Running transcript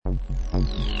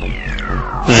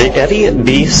The Eddie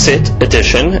B. Sit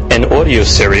edition and audio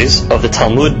series of the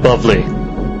Talmud Bavli.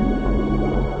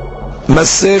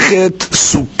 Masechet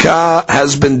Sukkah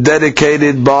has been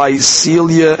dedicated by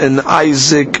Celia and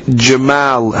Isaac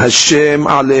Jamal. Hashem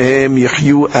Alehem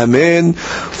Yehyu Amen.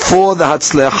 For the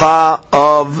Hatzlecha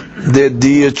of their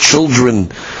dear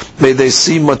children. May they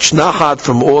see much nachat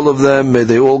from all of them. May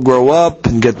they all grow up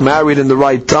and get married in the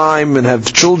right time and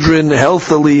have children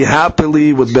healthily,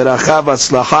 happily, with beracha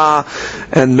v'atzlacha.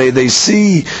 And may they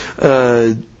see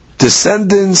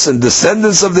descendants and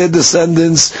descendants of their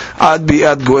descendants. Ad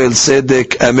bi'ad goel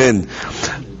sedek. Amen.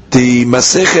 The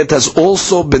Masechet has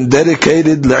also been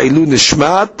dedicated La'ilu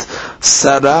Nishmat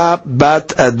Sarah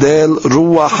Bat Adel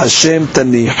Ruach Hashem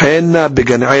Tanihena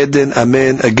Began Eden.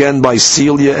 Amen. Again by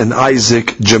Celia and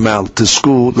Isaac Jamal.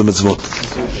 Tisku L'mitzvot.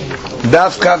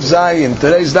 Daf Kaf Zayin.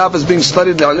 Today's daf is being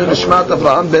studied La'ilu Nishmat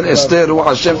Avraham Ben Esther Ruach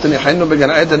Hashem Tanihena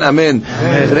Began Eden. Amen.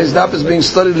 Today's daf is being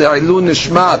studied La'ilu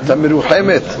Nishmat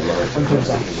Amiruhemet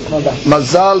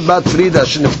Mazal Bat Frida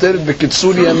Shnifter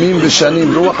Bekitzur Yamim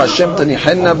B'Shanim Ruach Hashem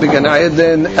Tanihena Began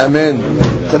Eden. Amen.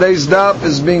 Today's daf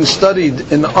is being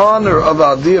studied in honor of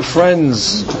our dear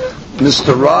friends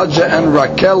Mr. Raja and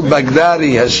Raquel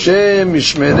Baghdadi. Hashem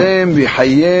Yishmerem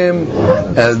V'Hayem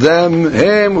Adam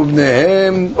Hem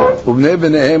Ubnehem Ubnei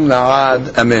B'nehem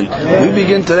La'ad. Amen. We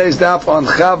begin today's daf on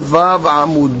Chav Vav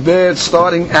Amud Bet,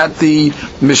 starting at the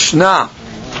Mishnah.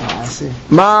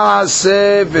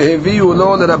 Ma'aseh v'heviu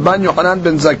lo l'Rabban Yochanan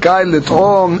ben Zakkai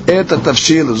l't'om et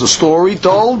ha'tafshil. There's a story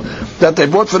told that they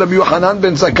brought for Rabbi Yochanan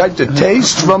ben Zakkai to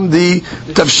taste from the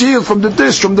tafshil, from the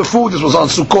dish, from the food. This was on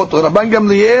Sukkot. Rabban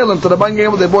Gamliel and to Rabban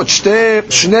Gamliel they brought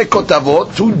shnei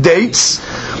kotavot, 2 dates,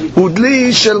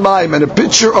 udli shel mayim, and a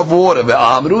pitcher of water.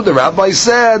 Ve'amru, the rabbi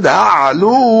said,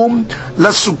 ha'alum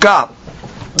l'sukkah.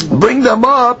 Bring them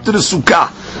up to the Sukkah.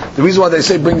 The reason why they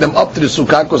say bring them up to the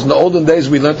Sukkah, because in the olden days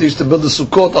we learned they used to build the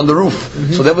Sukkot on the roof.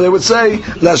 So therefore they would say,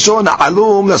 Lashon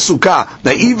alum la Sukkah.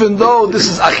 Now even though this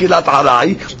is achilat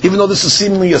arai, even though this is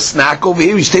seemingly a snack over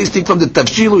here, he's tasting from the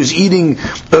tafshil, he's eating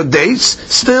dates,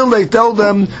 still they tell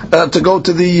them to go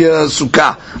to the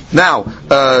Sukkah. Now,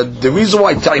 the reason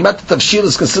why Taimat tafshil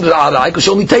is considered arai, because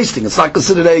you're only tasting, it's not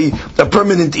considered a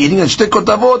permanent eating, and shtei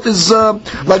kotavot is,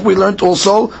 like we learned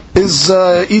also, is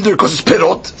either because it's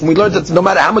pirot, and we learned that no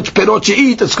matter how much pirot you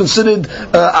eat, it's considered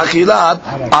achilat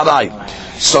arai.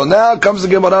 So now comes the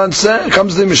Gemara and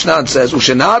comes the Mishnah and says,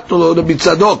 Ushenat lo Rabbi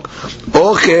Tzadok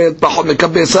ochet pachot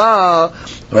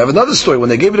mekabesa. We have another story when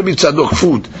they gave Rabbi Tzadok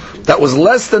food that was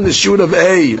less than the shiur of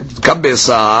a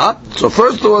kabesa. So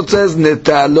first of all it says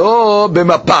netalo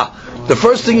b'mapa. The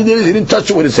first thing he did is he didn't touch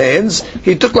it with his hands.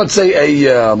 He took, let's say,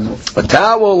 a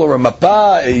towel or a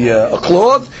mapa, a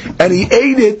cloth, and he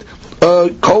ate it,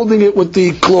 holding it with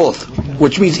the cloth.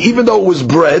 Which means even though it was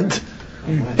bread,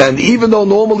 and even though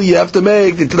normally you have to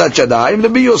make the tilat yadayim,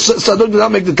 Rabbi Tzadok did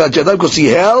not make the tilat yadayim because he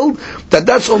held that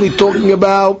that's only talking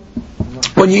about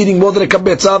when you're eating more than a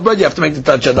kabetza of bread, you have to make the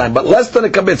tilat yadayim. But less than a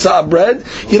kabetza of bread,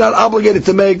 you're not obligated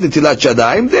to make the tilat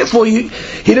yadayim. Therefore, he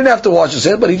didn't have to wash his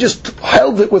head, but he just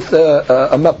held it with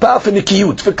a mapa for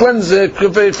nikiyut, for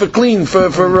clean,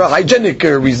 for hygienic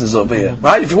reasons over here.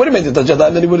 Right? If he would have made the tilat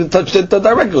yadayim, then he would have touched it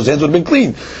directly. His hands would have been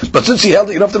clean. But since he held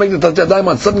it, you don't have to make the tilat yadayim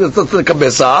on something that's not the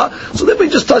kabetza. So then we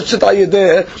just touched it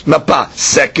ayedeh mapa.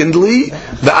 Secondly,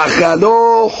 the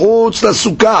achalo chutz la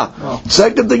sukkah.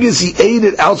 Second thing is he ate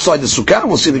it outside the sukkah.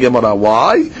 We'll see the Gemara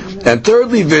why. And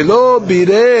thirdly, velo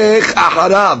birech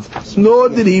acharav. Nor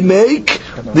did he make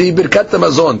the birkat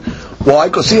hamazon. Why?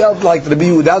 Because he held like the Rabbi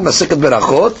Yehuda Masechet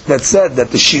Berachot that said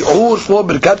that the shiur for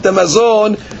birkat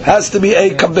hamazon has to be a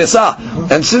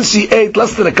kabesa. And since he ate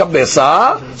less than a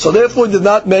kabesa, so therefore he did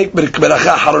not make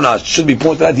beracha harona. It should be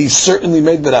pointed out he certainly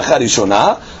made beracha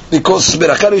rishona, because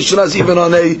beracha rishona is even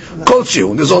on a kol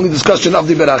shiur. There's only discussion of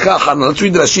the beracha harona. Let's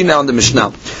read the Rashi now in the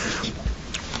Mishnah.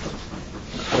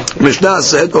 Mishnah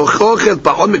said, "Ochel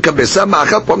pachot mekabesa,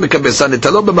 ma'achal pachot mekabesa,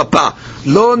 netalo b'mapa,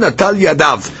 lo natal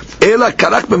yadav, ela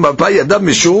karak b'mapa yadav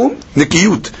mishum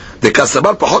nikiyut.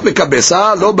 Dekasabar pachot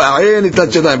mekabesa, lo ba'e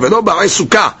nitlat yadayim, velo ba'e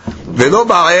sukkah, velo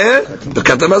ba'e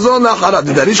birkat hamazon la'acharav.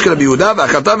 Darish k'Rabbi Yehuda,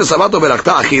 v'achalta v'sabato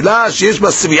v'lachta achila sheyesh ba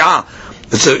svi'ah."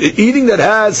 It's eating that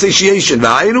has satiation.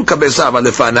 V'ayinu kabesa,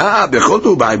 v'lefanav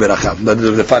b'chotu ba'e beracha.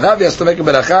 Lefanav he has to make a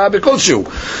beracha b'kol shiur.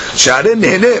 She'aren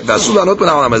nehene v'asu lanot min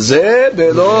ha'olam hazeh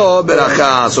b'lo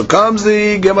beracha. So comes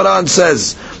the Gemara and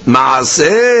says,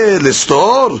 Ma'aseh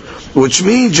listor, which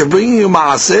means you're bringing your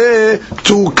Ma'aseh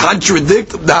to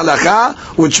contradict the halacha,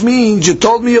 which means you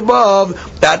told me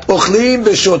above that ochlim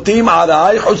v'shotim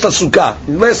arai chutz sukkah.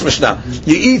 Last Mishnah,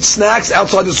 you eat snacks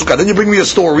outside the sukkah. Then you bring me a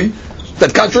story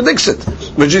that contradicts it,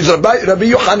 which is Rabbi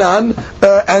Yochanan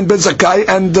and Ben Zakkai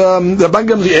and Rabban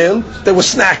Gamliel. They were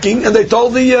snacking and they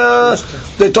told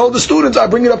the students, "I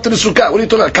bring it up to the Sukkah." What are you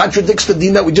talking about? Contradicts the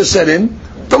din that we just said in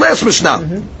the last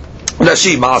Mishnah.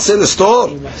 Rashi, Maaseh l'stor,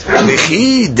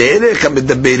 Lechi derech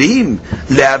hamedabberim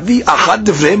le'avi achad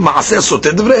devrehem Maaseh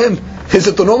soteh devrehem. Is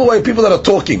it the normal way of people that are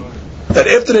talking, that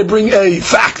after they bring a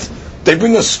fact, they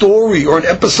bring a story or an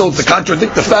episode to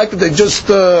contradict the fact that they just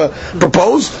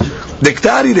proposed?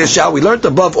 Dektari resha, we learned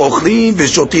above, ochlim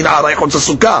v'shotin aray chutz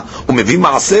sukkah, umevi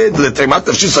Maaseh l'teimat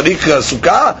tafshil sarich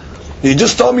sukkah. You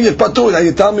just told me patur, now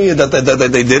you tell me that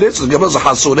they did it. So the Gemara is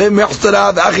hasurei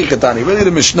mechtara v'achi ketani. Really, the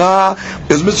Mishnah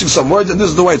is missing some words, and this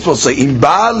is the way it's supposed to say. Im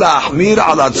ba lahmir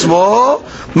al atzmo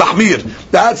mahmir.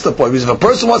 That's the point. Because if a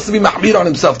person wants to be mahmir on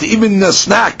himself, to even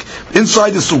snack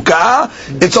inside the sukkah,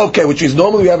 it's okay. Which means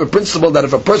normally we have a principle that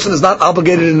if a person is not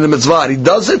obligated in the mitzvah and he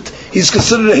does it, he's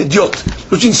considered a hidyot.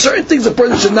 Which means certain things a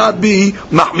person should not be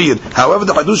mahmir. However,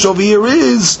 the hadush over here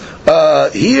is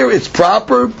here it's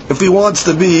proper if he wants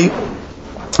to be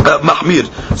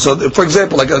mahmir. So, for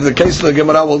example, like in the case of the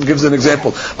Gemara, gives an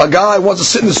example. A guy wants to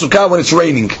sit in the sukkah when it's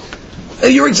raining.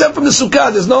 You're exempt from the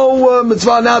sukkah. There's no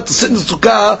mitzvah now to sit in the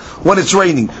sukkah when it's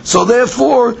raining. So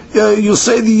therefore, you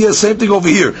say the same thing over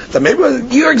here. That maybe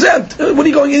you're exempt. What are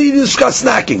you going to eat in the sukkah?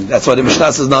 Snacking. That's why the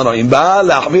Mishnah says, no. You're not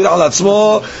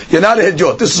a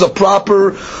hidyot. This is a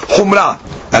proper humrah.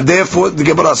 And therefore, the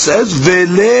Gemara says,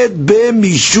 veled be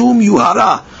mishum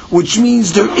yuhara, which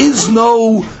means there is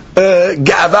no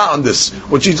ga'ava on this,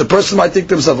 which means a person might think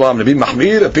to himself, well, I'm going to be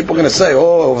mahmir, people are going to say, oh,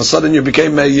 all of a sudden you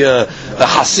became a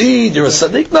hasid, you're a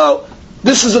sadiq. No,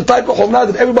 this is a type of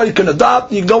chumrah that everybody can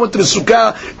adopt. You go into the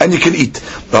sukkah and you can eat.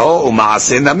 Oh,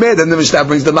 ma'aseh named, and the Mishnah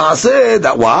brings the ma'aseh,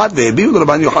 that what? Ve'ebiu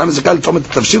l'Rabban Yochanan Zakkai l'tom et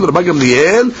tafshil l'Rabban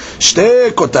Gamliel,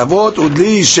 shte kotavot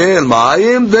udli shel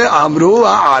ma'im, ve'amru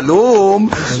ha'alum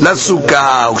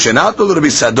l'sukkah. Ukshenatu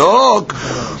l'Rabbi Sadok,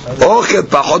 אוכל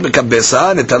פחות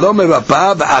מקבסה, נטלו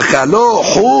מבפה, ואכלו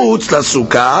חוץ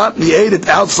לסוכה, he ate it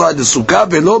outside the sukkah,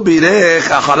 ולא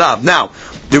בירך אחריו. Now,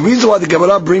 the reason why the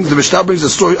Gemara brings, the Mishnah brings the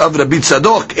story of Rabbi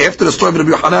Tzadok, after the story of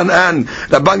Rabbi Yochanan and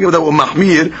Rabban Gamliel that were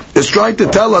mahmir, is trying to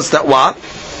tell us that what?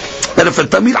 That if a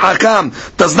Tamid Hakam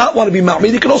does not want to be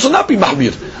mahmir, he can also not be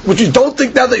mahmir. Which you don't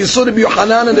think now that you saw Rabbi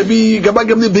Yochanan and Rabbi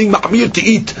Gamliel being mahmir to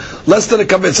eat less than a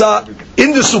kabetza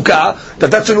in the sukkah,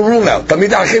 that's a rule now.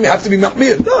 Tamid Hakam, you have to be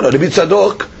mahmir. No, Rabbi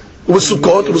Tzadok, it was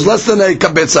Sukkot, it was less than a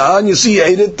kabetza, and you see he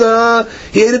ate it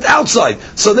outside.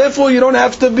 So therefore you don't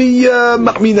have to be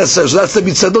mahmir necessarily. So that's Rabbi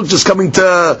Tzadok just coming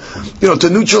to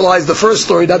neutralize the first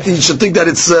story, that you should think that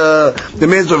it's the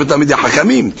man's of Tamid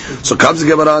Hakamim. So comes the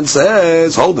Gemara and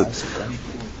says, hold it.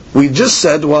 We just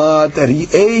said what? That he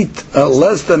ate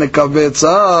less than a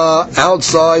kabetza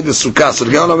outside the sukkah. So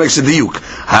the Gemara makes a diuk.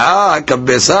 Ha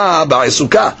kabetza ba'ay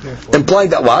sukkah. Implying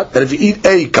that what? That if you eat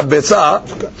a kabetza,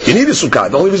 you need a sukkah.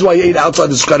 The only reason why you ate outside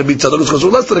the sukkah to be tzadok is because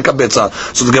it's less than a kabetza.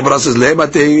 So the Gemara says,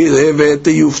 le'mate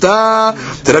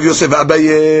yufta, Rav Yosef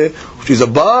Abaye, which is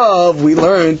above. We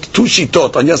learned two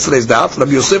shitot on yesterday's daf.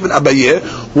 Rav Yosef and Abaye.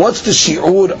 What's the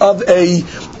shiur of a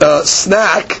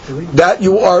snack that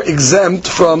you are exempt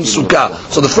from sukkah?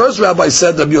 So the first rabbi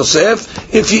said, Rabbi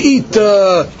Yosef, if you eat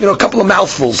a couple of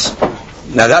mouthfuls.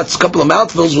 Now that's a couple of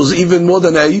mouthfuls was even more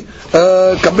than a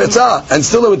kabetza, and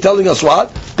still they were telling us what?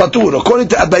 Patur. According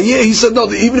to Abaye, he said no,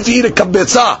 even if you eat a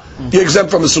kabetza, you're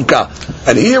exempt from a sukkah.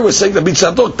 And here we're saying that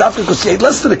Bitzadok, Tafka, because he ate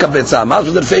less than a kabetza.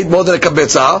 Mouthfuls that if he ate more than a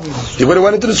kabetza, he would have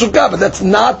went into the sukkah. But that's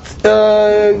not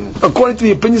according to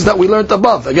the opinions that we learned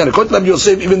above. Again, according to Rabbi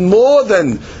Yosef, even more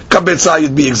than kabetza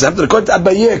you'd be exempt. And according to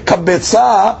Abaye,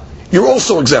 kabetza, you're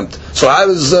also exempt. So how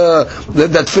does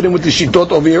that fit in with the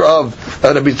shitot over here of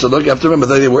Rabbi Tzadok? You have to remember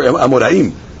that they were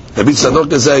Amoraim. Rabbi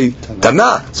Tzadok is a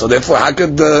Tana. So therefore, how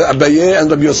could Abaye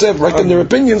and Rabbi Yosef reckon their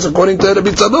opinions according to Rabbi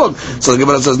Tzadok? So the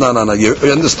Gemara says, no. You're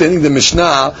understanding the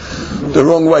Mishnah the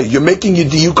wrong way. You're making your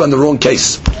diuk on the wrong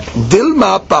case.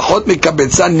 Dilma pachot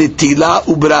mikabetza netila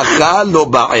ubracha lo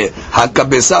ba'e.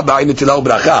 Hakabetza ba'e netila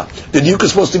ubracha. The diuk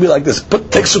is supposed to be like this.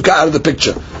 Take sukkah out of the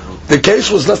picture. The case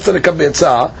was less than a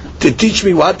kabetza to teach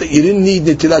me what? That you didn't need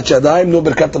netilat yadayim no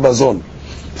berkat hamazon.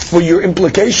 For your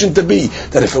implication to be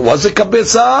that if it was a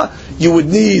kabetza, you would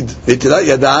need netilat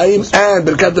yadayim and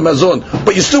berkat hamazon,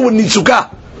 but you still wouldn't need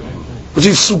sukkah. Which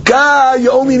is sukkah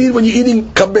you only need when you're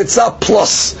eating kabetza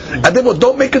plus. And therefore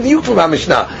don't make a diuk from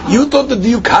HaMishnah. You thought the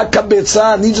diuk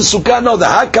ha-kabetza needs a sukkah. No, the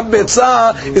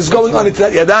ha-kabetza is going on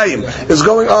netilat yadayim, is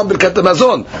going on berkat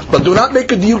hamazon. But do not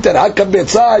make a diuk that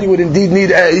ha-kabetza you would indeed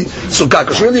need a sukkah.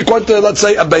 Because really according to, let's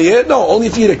say, Abaye, no, only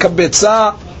if you eat a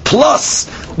kabetza plus,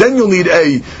 then you'll need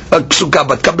a sukkah.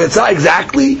 But kabetza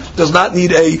exactly does not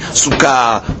need a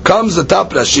sukkah. Comes the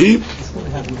top Rashi.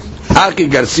 Aki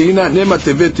Garcina, Nema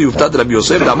Teveti Uftad Rabbi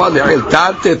Yosef, Damar Le'el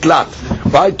Tate Tlat.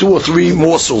 Right? 2 or 3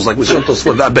 morsels, like we said to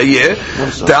Tosfot Abayeh.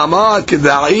 Damar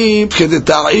Keda'im,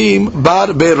 Kedeta'im,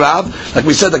 Bar Be'rav. Like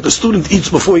we said, like the student eats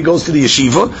before he goes to the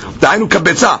yeshiva. Da'inu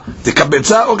Kabetza. The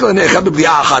Kabetza, Okla Ne'echad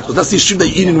B'bli'a Achat. That's the yeshiva they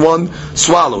eat in one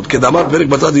swallowed. Kedamar Berik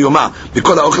Batad Yoma.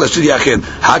 B'kol ha'okla Shiri Yachid.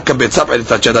 Ha-Kabetza P'elit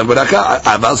Ha'chadam Beraka.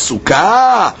 Aval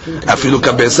Sukkah. Afilu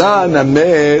Kabetza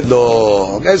Nameh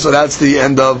Lo. Okay, so that's the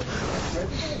end of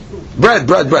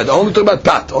bread. Only talking about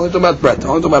pat. Only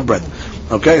talking about bread.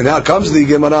 Okay, now comes the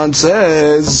Gemara and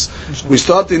says, we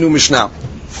start the new Mishnah.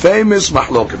 Famous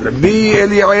mahloket. Rabbi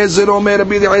Eliezer Omer,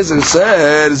 Rabbi Eliezer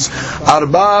says,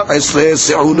 14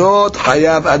 se'unot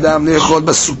hayav adam le'echol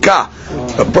b'sukkah.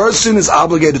 A person is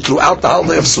obligated throughout the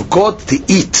holiday of Sukkot to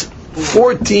eat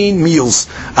 14 meals.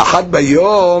 Achat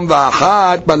bayom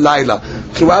v'achat balayla.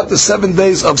 Throughout the 7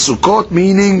 days of Sukkot,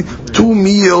 meaning 2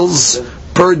 meals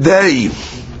per day.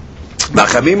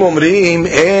 Machavim omrim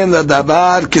en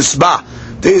ladavar kisba.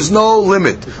 There is no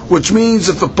limit, which means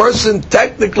if a person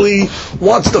technically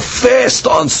wants to fast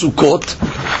on Sukkot,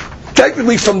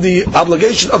 technically from the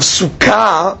obligation of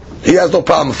Sukkah, he has no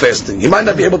problem fasting. He might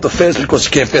not be able to fast because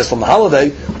he can't fast on the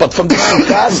holiday, but from the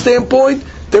Sukkah standpoint,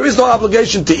 there is no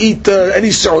obligation to eat any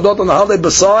se'udot on the holiday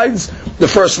besides the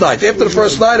first night. After the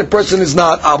first night, a person is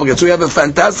not obligated. So we have a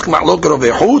fantastic ma'loket over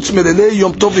here.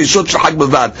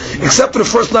 Except for the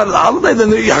first night of the holiday,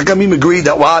 then the Hakamim agree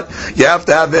that what? You have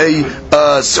to have a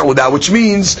se'udah, which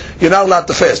means you're not allowed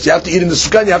to fast. You have to eat in the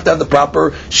sukkah, you have to have the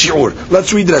proper shiur.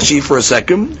 Let's read Rashi for a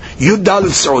second. Yud Daled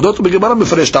se'udot, the Gemara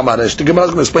mefresh tamaresh. The Gemara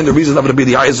is going to explain the reason of Rabbi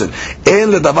Eliezer.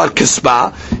 En ledavar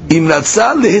kisba, im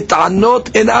natza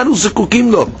lehitanot en anu zekukim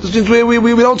lo. This means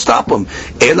we don't stop him.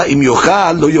 Ela im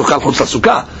yochal lo yochal chutz la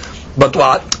sukkah. But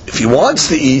what? If he wants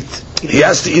to eat, he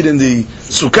has to eat in the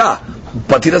sukkah.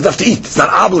 But he doesn't have to eat. It's not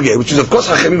obligated. Which is, of course,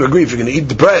 Hachamim agree. If you're going to eat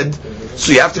the bread,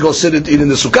 so you have to go sit and eat in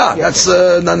the sukkah. That's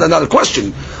not a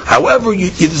question. However,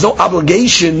 there's no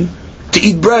obligation to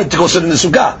eat bread to go sit in the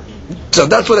sukkah. So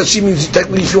that's what that means.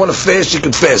 Technically, if you want to fast, you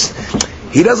can fast.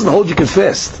 He doesn't hold you can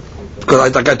fast.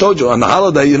 Because like I told you, on the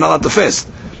holiday, you're not allowed to fast.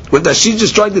 What that she's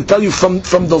just trying to tell you from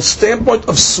the standpoint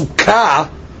of Sukkah,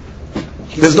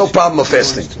 there's no problem of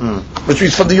fasting. Which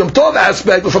means from the Yom Tov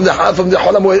aspect, or from the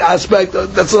Chol HaMoed aspect,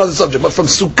 that's another subject. But from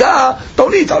Sukkah,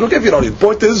 don't eat. I don't care if you don't eat. The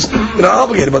point is, you're not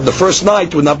obligated. But the first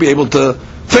night, you would not be able to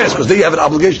fast, because then you have an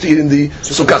obligation to eat in the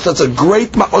Sukkah. So that's a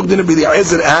great ma'od din Rabbi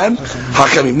Eliezer and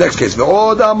Hakamim. Next case.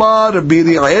 Ve'od amar Rabbi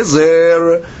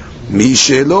Eliezer, mi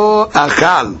shelo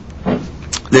achal.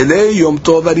 If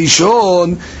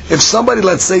somebody,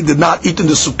 let's say, did not eat in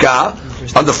the sukkah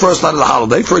on the first night of the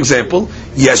holiday, for example,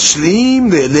 yashlim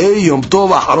lele yom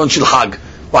tov aharon shel chag.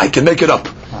 Well, he can make it up.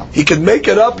 He can make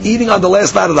it up eating on the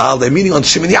last night of the holiday, meaning on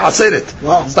Shemini Atzeret.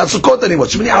 Wow. It's not Sukkot anymore.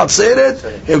 Shemini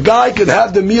Atzeret, a guy could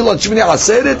have the meal on Shemini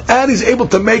Atzeret, and he's able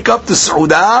to make up the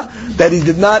Seudah that he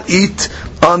did not eat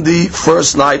on the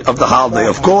first night of the holiday.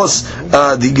 Of course,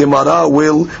 the Gemara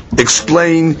will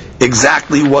explain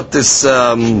exactly what this,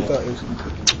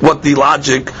 what the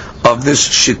logic of this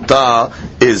shita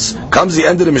is. Comes the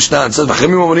end of the Mishnah and says,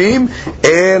 "V'chemim omrim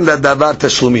en ladavar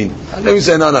tashlumin." And then we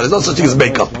say, no, there's no such thing as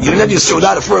makeup. You didn't have your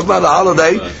seudah the first night of the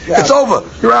holiday. It's over.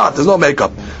 You're out. There's no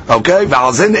makeup. Okay?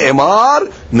 V'alzen emar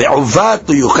me'uvat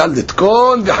lo yuchal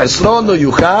litkon v'chesron lo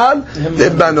yuchal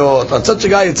lebanot. On such a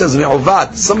guy it says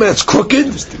me'uvat, somebody that's crooked,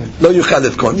 lo yuchal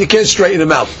litkon. You can't straighten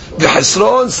him out.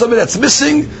 V'chesron, somebody that's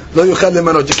missing, lo yuchal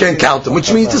lebanot. You can't count him.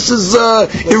 Which means this is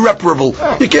irreparable.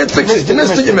 You can't fix it. You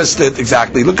missed it. You missed it.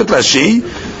 Exactly. Look at Rashi.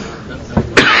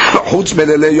 חוץ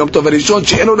מלילי יום טוב הראשון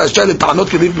שאינו רשאי לטענות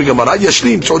כדיף בגמרא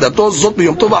ישלים סעודתו זאת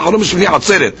ביום טוב האחרון בשמיני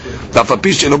עצרת ואף על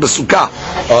פי שאינו בסוכה.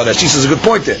 Rashi says a good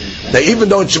point there. That even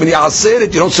though in Shemini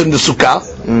Atzeret you don't sit in the sukkah,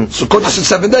 Sukkot is in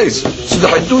 7 days. So the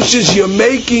Hadush is you're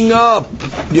making up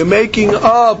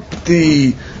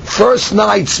the first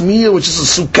night's meal, which is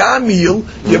a sukkah meal.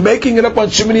 You're making it up on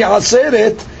Shemini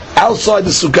Atzeret outside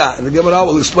the sukkah. And the Gemara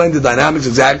will explain the dynamics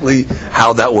exactly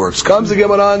how that works. Comes the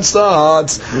Gemara and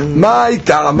starts, my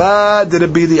ta'amad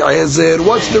Rabbi Eliezer.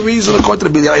 What's the reason according to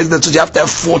Rabbi Eliezer that says you have to have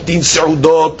 14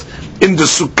 se'udot in the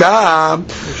sukkah?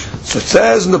 So it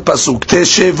says in the pasuk,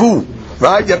 teshevu,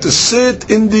 right? You have to sit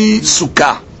in the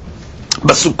sukkah.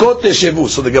 Basukot teshevu.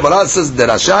 So the Gemara says,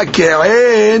 derasha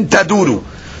ke'en taduru.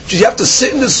 You have to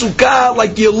sit in the sukkah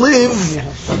like you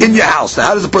live in your house. Now,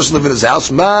 how does a person live in his house?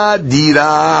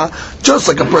 Madira Just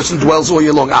like a person dwells all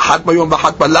year long. Ahat bayom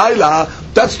v'ahat balayla.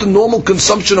 That's the normal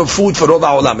consumption of food for Rov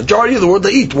HaOlam. Majority of the world,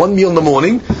 they eat one meal in the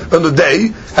morning, in the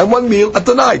day, and one meal at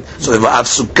the night. So they have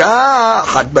Sukkah,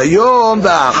 Ahat bayom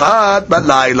v'ahat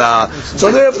balayla.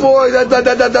 So therefore,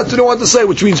 that's what you don't want to say,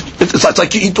 which means it's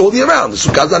like you eat all year round. The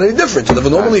Sukkah is not any different. So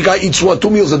normally a guy eats 2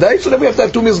 meals a day, so then we have to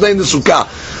have 2 meals a day in the Sukkah.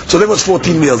 So there was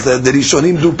 14 meals. The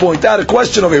Rishonim do point out a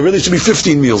question over here. Really should be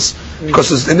 15 meals. Because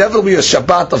there's inevitably a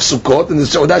Shabbat of Sukkot, and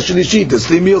there's there's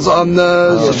 3 meals on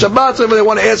Shabbat, so they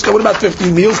want to ask, what about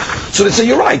 15 meals? So they say,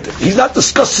 you're right. He's not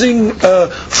discussing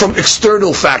from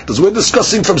external factors. We're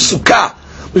discussing from Sukkah.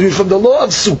 From the law of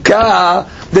Sukkah,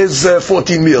 there's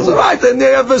 14 meals. Right, and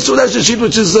they have a Sudash Shishit,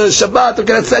 which is Shabbat,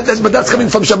 okay, but that's coming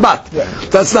from Shabbat.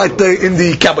 That's not in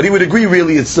the cap. But he would agree,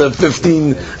 really, it's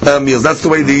 15 meals. That's the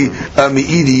way the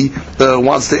Me'idi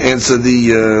wants to answer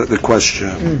the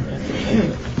question.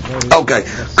 Okay,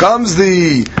 comes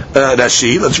the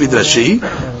Rashi. Let's read Rashi.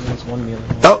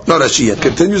 Oh, no Rashi yet.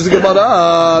 Continues the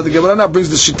Gemara. The Gemara now brings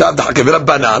the Shita of the Hakam.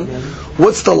 Banan.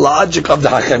 What's the logic of the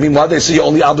Hakamim? Why they say you're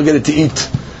only obligated to eat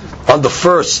on the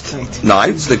first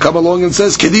night? So they come along and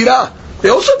says Kedira. They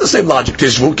also have the same logic.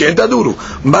 Tishvu ken taduru.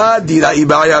 Ma dira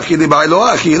ibaya achil ibaya lo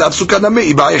achil. Afsuka name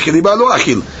ibaya achil ibaya lo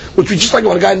achil. Which we just like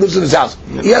when a guy lives in his house.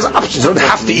 He has options. He doesn't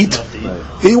have to eat.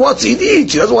 He wants to eat, he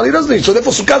eats. He doesn't want, he doesn't eat. So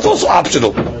therefore Sukkah is also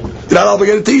optional. You're not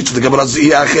obligated to eat. So the Gemara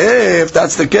says, if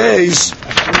that's the case,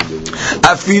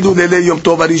 so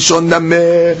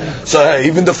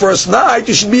even the first night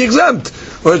you should be exempt.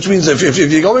 Which means if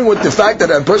you're going with the fact that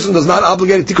a person does not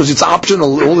obligate to eat because it's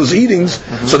optional, all his eatings,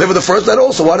 so therefore the first night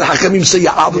also, why did Hakamim say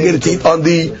you're obligated to eat on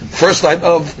the first night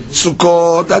of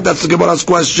Sukkot? That's the Gemara's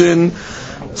question.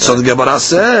 So the Gemara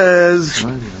says,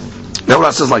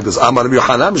 like this, Amar Rabbi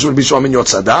Yochanan, Mishmar Bishamin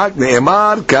Yotzadak,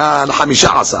 Ne'emar Kan Hamisha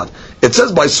Asar. It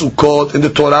says by Sukkot in the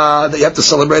Torah that you have to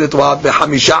celebrate it what?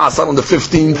 Hamisha Asar on the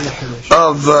 15th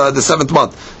of the 7th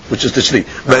month, which is Tishri.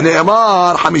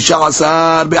 Ne'emar Hamisha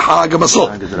Asar B'Hag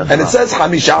HaMasot. And it says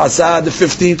Hamisha Asar the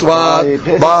 15th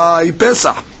what? By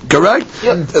Pesach. Correct?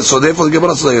 Yep. So therefore the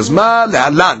Gemara says, Ma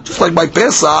le'alan, just like by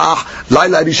Pesach,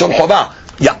 Laila Rishon Chovah.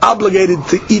 You're obligated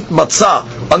to eat matzah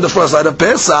on the first night of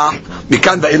Pesach,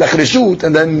 mikan va'ilach reshut,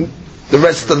 and then the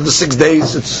rest of the 6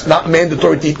 days it's not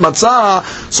mandatory to eat matzah.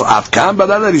 So afkan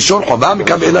badala rishon chovah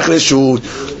mikan va'ilach reshut.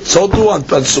 So too on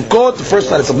Sukkot, the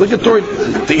first night it's obligatory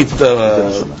to eat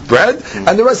the bread,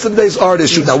 and the rest of the days are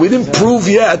reshut. Now we didn't prove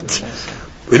yet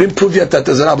that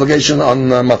there's an obligation on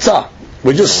matzah.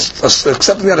 We're just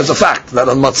accepting that as a fact, that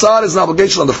on Matzah is an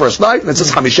obligation on the first night, and it says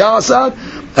Hamisha Asad,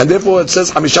 and therefore it says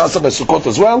Hamisha Asad by Sukkot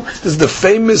as well. This is the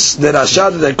famous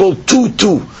derasha that they call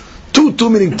 2-2.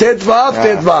 2-2 meaning Tetvav,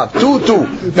 2-2,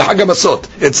 B'Hag HaMasot.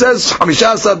 It says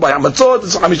Hamisha Asad by Hamatzot,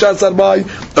 it's Hamisha Asad by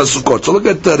Sukkot. So look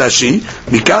at Rashi,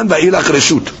 Mikan Va'ilach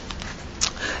Reshut,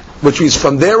 which means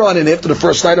from there on and after the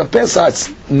first night of Pesach, it's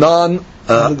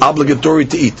obligatory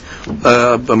to eat. It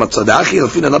says,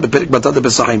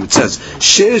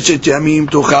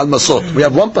 we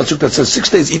have one pasuk that says 6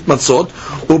 days eat matzot,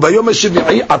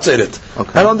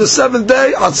 and on the 7th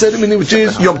day, atzeret, meaning which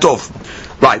is Yom Tov.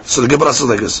 Right, so the Gemara says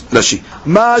like this, Rashi,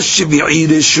 Ma shiv'i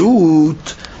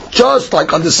reshut, just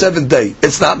like on the 7th day,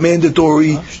 it's not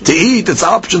mandatory to eat, it's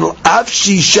optional, af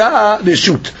shisha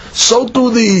reshut. So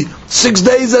too the 6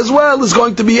 days as well is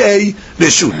going to be a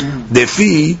reshut.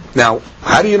 Defi, now,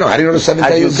 how do you know the 7th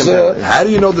day is, how do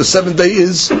you know the 7th day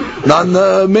is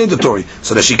non-mandatory?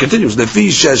 So that she continues, Defi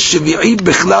shiv'i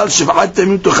bichlal shiv'at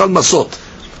temim tuchal masot.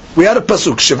 We had a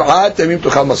pasuk, Shiv'at Yamim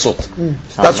Tuchal Masot.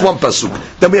 That's one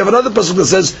pasuk. Then we have another pasuk that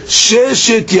says,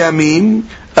 Sheshet Yamim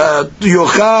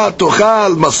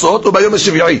Tuchal Masot Ubayom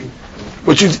HaShiv'i,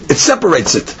 which is, it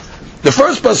separates it. The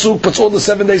first pasuk puts all the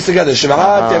 7 days together,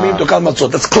 Shiv'at Yamim Tuchal Masot.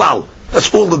 That's klal.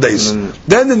 That's all the days.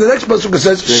 Then in the next pasuk it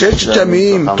says, Sheshet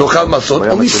Yamim Tuchal Masot,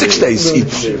 only 6 days each.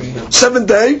 7th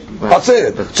day,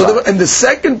 Atzeret. So in the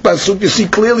second pasuk you see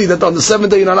clearly that on the 7th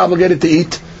day you're not obligated to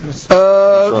eat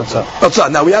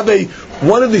now we have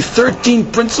one of the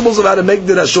 13 principles of how to make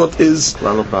the rashot is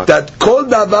that kol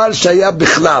davar shaya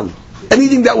bichlal,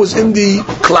 anything that was in the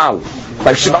klal,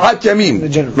 like shiv'at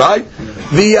yamim, right?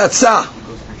 V'yatsa,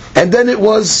 and then it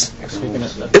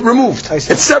removed, it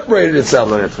separated itself.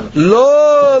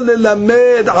 Lo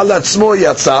lelamed al atzmo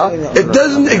yatsa, it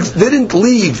didn't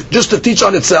leave just to teach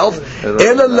on itself.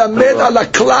 Ela lamed al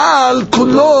klal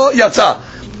kulo yatsa.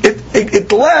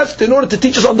 it left in order to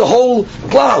teach us on the whole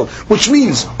cloud, which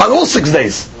means on all 6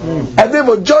 days. And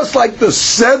therefore, just like the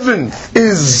 7th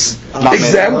is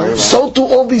exempt, so too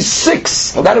all these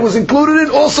 6 that it was included in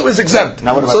also is exempt.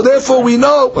 So therefore we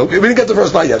know, we didn't get the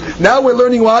first night yet. Now we're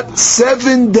learning what?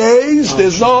 7 days,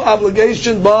 there's no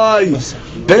obligation by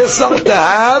Pesach to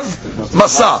have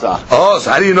Masa. Oh,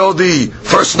 so how do you know the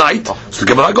first night? So the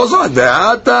Gemara goes on.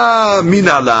 Ve'ata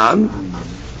minalan.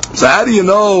 So how do you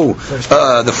know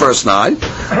the first night?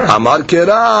 Amar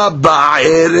kera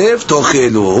ba'erev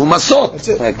tochelu masot.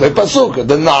 Pasuk.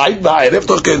 The night ba'erev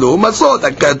tochelu masot.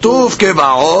 Katuv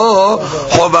keva'o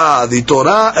chova. The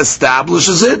Torah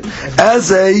establishes it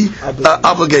as a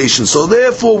obligation. So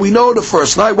therefore we know the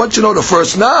first night. Once you know the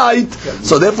first night,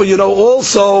 so therefore you know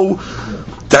also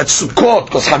that's Sukkot,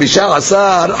 because Hamisha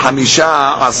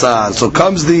Asar. So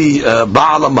comes the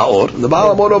Baal HaMaor. The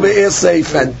Baal HaMaor over here asks a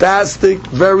fantastic,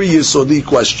 very yesodi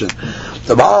question.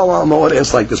 The Baal HaMaor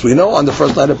asks like this. We know on the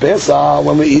first night of Pesach,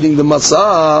 when we're eating the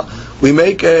matzah, we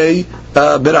make a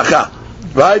beracha.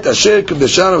 Right? Asher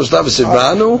Kedeshanu V'Stav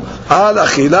V'Sivanu Al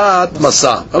Achilat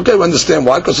Matzah. Okay, we understand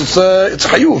why, because it's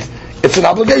Hayuv. It's an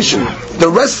obligation. The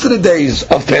rest of the days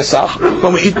of Pesach,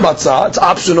 when we eat matzah, it's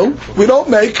optional. We don't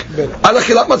make al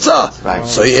achilat matzah. Right.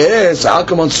 So yes, how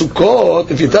come on Sukkot,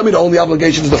 if you tell me the only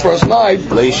obligation is the first night,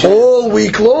 all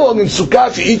week long in Sukkah,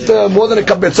 if you eat more than a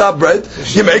cup of bread,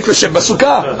 you make the Shem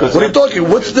Sukkah. What are you talking?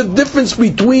 What's the difference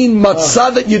between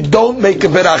matzah that you don't make a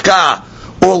berakah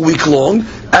all week long,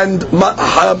 and bread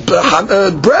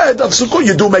of Sukkot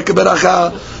you do make a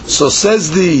beracha? So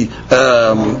says the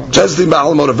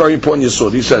Ma'almot, a very important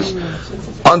yesod. He says,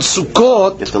 on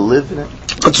Sukkot, you have to live in it.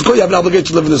 On Sukkot, you have an obligation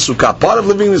to live in the Sukkah. Part of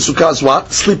living in the Sukkah is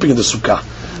what? Sleeping in the Sukkah.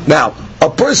 Now, a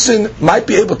person might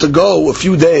be able to go a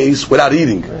few days without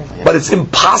eating, but it's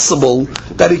impossible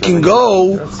that he can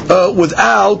go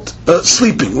without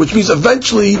sleeping, which means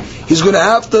eventually he's going to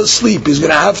have to sleep. He's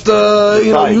going to have to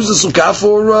use the Sukkah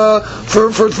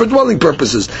for dwelling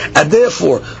purposes. And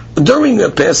therefore, during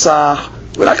the Pesach,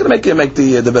 we're not going to make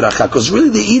the beracha, because really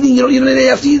the eating, you don't even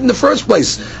have to eat in the first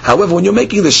place. However, when you're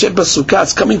making the Shebah Sukkah,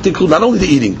 it's coming to include not only the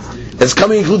eating, it's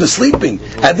coming to include the sleeping.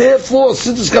 And therefore,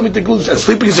 since it's coming to include,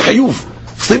 sleeping is a chayuv.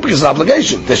 Sleeping is an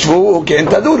obligation. Teshvu ke'en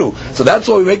taduru. So that's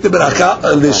why we make the beracha,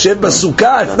 the Shebah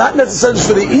Sukkah. It's not necessarily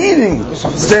for the eating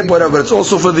standpoint, but it's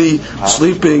also for the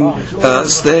sleeping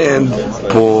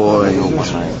standpoint.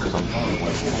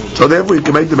 So therefore, you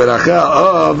can make the beracha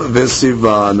of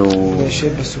Vesivanu.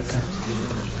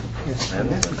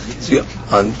 Yeah,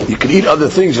 and you can eat other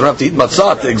things. You don't have to eat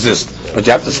matzah to exist, but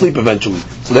you have to sleep eventually.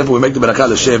 So therefore, we make the beracha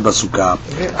l'shem basukah.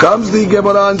 Comes the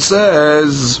Gemara and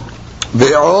says,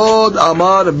 "Ve'od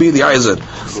amar Rabbi Eliezer."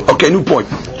 Okay, new point.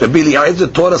 Rabbi Eliezer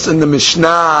taught us in the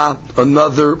Mishnah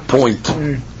another point.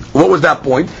 What was that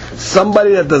point?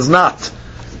 Somebody that does not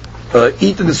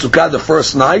eat in the sukkah the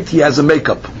first night, he has a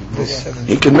makeup.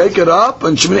 He can make it up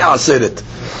and Shemini Aseret.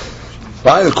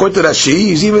 Right? According to Rashi,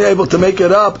 he's even able to make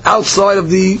it up outside of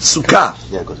the sukkah.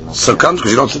 So comes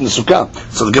because you don't sit in the sukkah.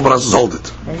 So the Gemara says, hold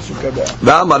it.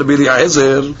 V'amar Rabbi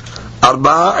Eliezer,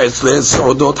 14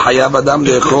 סעודות חייב אדם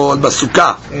לאכול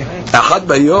בסוכה, אחד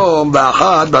ביום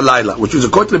ואחד בלילה, which is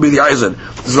according to Rabbi Eliezer,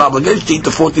 there's an obligation to eat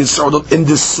the 14 סעודות in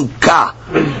the sukkah.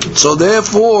 So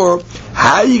therefore,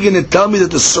 how are you going to tell me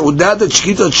that the Saudah that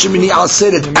Shechita Shemini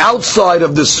Aseret outside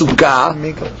of the Sukkah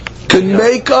can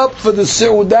make up for the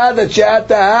Saudah that you had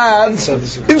to have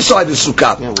inside the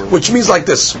Sukkah? Which means like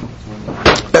this.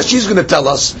 Now she's going to tell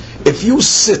us, if you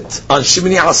sit on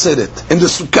Shemini Aseret in the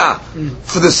Sukkah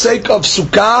for the sake of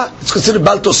Sukkah, it's considered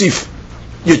Bal Tosif.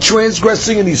 You're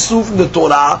transgressing an Isur from the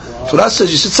Torah. Torah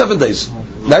says you sit 7 days.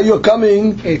 Now you're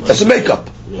coming, that's a makeup.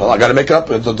 Well, I got to make it up.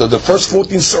 The first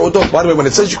 14 Sa'udot, by the way, when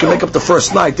it says you can make up the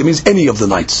first night, it means any of the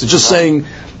nights. It's just saying,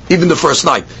 even the first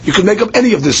night. You can make up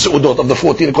any of the Sa'udot of the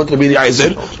 14 according to Rabbi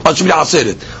Eliezer on Shemini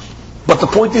Aseret. But the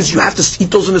point is, you have to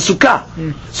eat those in the Sukkah.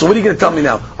 So what are you going to tell me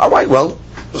now? Alright, well,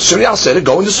 Shemini Aseret,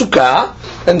 go in the Sukkah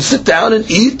and sit down and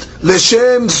eat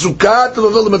L'Shem Sukkah to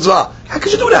fulfill the mitzvah. How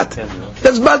could you do that?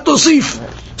 That's Bal Tosif.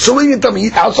 So what are you going to tell me?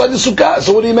 Eat outside the Sukkah.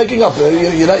 So what are you making up?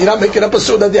 You're not making up a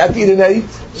Sukkah that they have to eat in a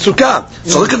Sukkah.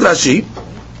 So look at Rashi.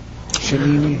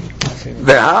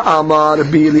 והאמר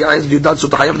רבי אליעזר יודעת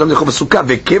זאת חייב אדם לאכול בסוכה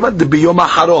וכיוון דביום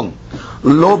האחרון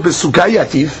לא בסוכה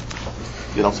יטיב.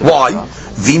 Why?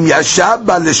 ואם ישב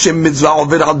בה לשם מצווה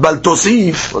עובר על בל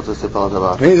תוסיף.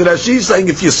 Rashi is saying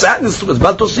if you sat in the sukkah, it's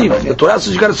בל תוסיף. The Torah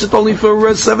says you got to sit only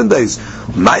for 7 days.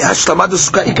 מהי השלמת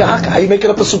הסוכה ikahak? How you making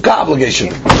up a sukkah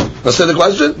obligation? Understand the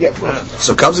question? Yeah.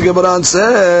 So comes the Gemara and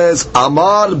says,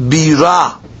 Amar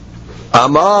Bira,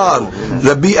 Amar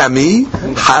Rabbi Ami,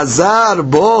 Hazar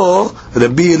bo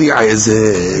Rabbi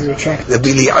Eliezer. Rabbi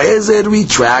Eliezer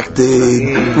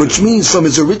retracted, which means from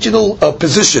his original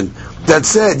position that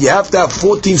said you have to have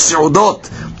 14 se'udot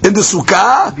in the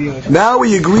Sukkah, now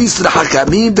he agrees to the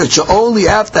Hakamim that you only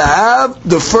have to have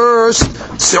the first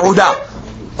se'udah.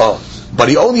 But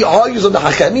he only argues on the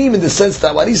Hakamim in the sense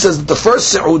that when he says that the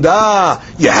first se'udah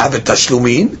you have a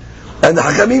tashlumin, and the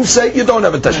Hakamim say you don't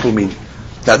have a tashlumin.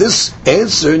 Now this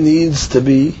answer needs to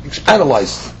be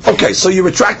analyzed. Okay, so you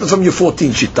retracted from your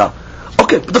 14 shita.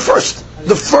 Okay, but the first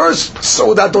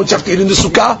se'udah don't you have to eat in the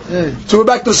Sukkah? So we're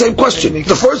back to the same question.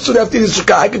 The first se'udah you have to eat in the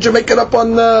Sukkah. How could you make it up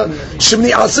on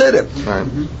Shemini Aseret?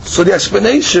 So the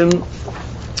explanation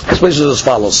is as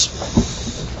follows.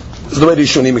 This is the way the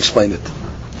Rishonim explain it.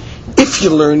 If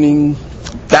you're learning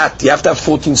that you have to have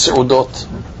 14 se'udot,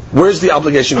 where's the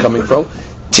obligation coming from?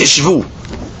 Tishvu.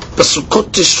 The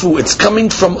Sukkot Tishvu. It's coming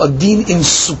from a din in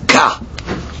Sukkah.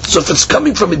 So if it's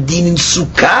coming from a din in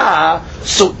Sukkah,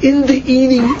 so in the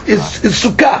eating is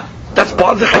Sukkah. That's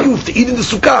part of the Chayuv, to eat in the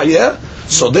Sukkah, yeah?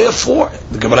 So therefore,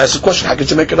 the Gemara asks a question, how could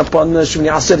you make it up on Shemini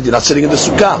Aseret? You're not sitting in the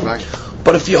Sukkah.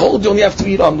 But if you hold, you only have to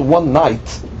eat on one night,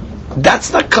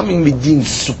 that's not coming midin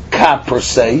Sukkah per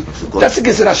se. That's a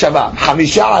Gezer HaShavah.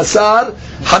 Hamisha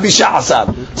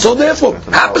Asar. So therefore,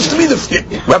 happens to be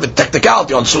we have a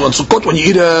technicality on Sukkot. When you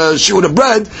eat a shiur of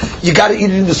bread, you got to eat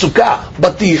it in the Sukkah.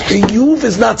 But the Chiyuv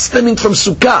is not stemming from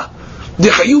Sukkah. The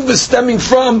Chiyuv is stemming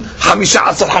from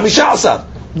Hamisha Asar.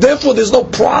 Therefore, there's no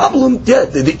problem. Yeah,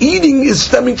 the eating is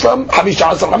stemming from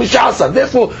Hamisha Asar.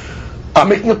 Therefore, I'm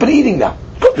making up an eating now.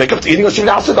 Good, make up the eating of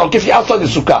Shemini Aseret. I'll give you outside the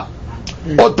Sukkah.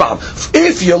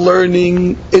 If you're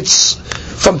learning, it's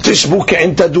from Tishbu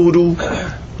Ke'en Taduru,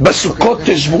 but Sukkot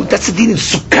Tishbu, that's the din in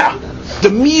Sukkah. The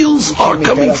meals are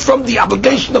coming from the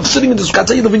obligation of sitting in the Sukkah.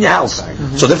 That's how you live in your house.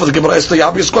 So therefore the Gemara asks the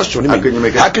obvious question. What do you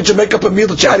mean? How could you make up a meal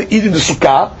that you had to eat in the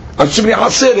Sukkah, and Shemini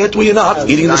Aseret where you're not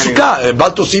eating in the Sukkah?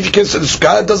 But to see if you can't sit in the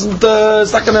Sukkah,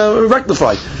 it's not going to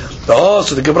rectify. So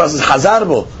the Gemara says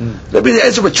Hazarbo. Rabbi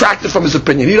Eliezer retracted from his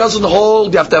opinion. He doesn't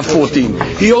hold you have to have 14.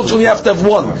 He holds only have to have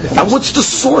 1. And what's the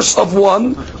source of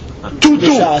 1? 2.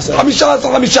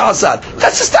 Hamisha Asad.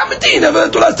 That's the Stamadin.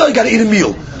 Last time you got to eat a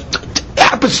meal. It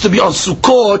happens to be on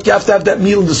Sukkot. You have to have that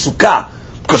meal in the Sukkah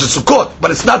because it's Sukkot, but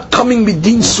it's not coming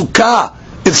midin Sukkah.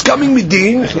 It's coming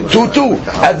midin 2.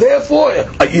 And therefore,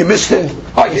 you missed it.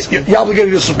 You're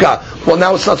obligated to Sukkah. Well,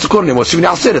 now it's not Sukkot anymore. Shemini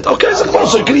Aseret. Okay,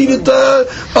 so you can eat it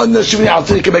on the Shemini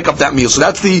Aseret. You can make up that meal. So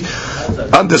that's the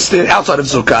understand outside of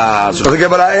Sukkah. So the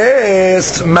Gemara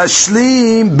is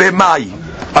Mashlim B'mai.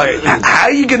 How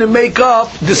are you going to make up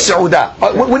the Seudah?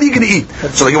 What are you going to eat?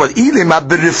 So the Gemara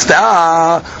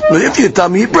if you tell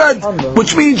me eat bread,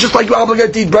 which means just like you're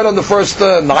obligated to eat bread on the first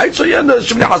night, so in the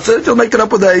Shemini Aseret you'll make it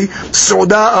up with a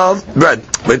Seudah of bread.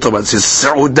 Wait till it says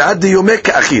Seudah Diyomeh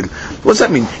Ka'achil. What does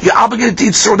that mean? You're obligated to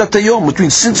eat Seudah Tayom, which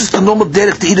means since it's the normal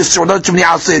derech to eat a Seudah Shemini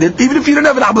Aseret, even if you don't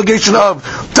have an obligation of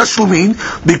Tashlumin,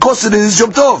 because it is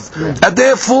Yom Tov, and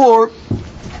therefore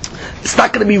it's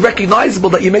not going to be recognizable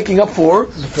that you're making up for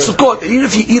Sukkot, even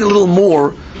if you eat a little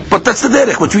more. But that's the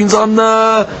derech, which means on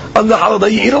the holiday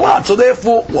you eat a lot. So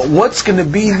therefore, what's going to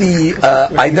be the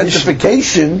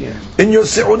identification in your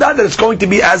Seudah that it's going to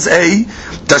be as a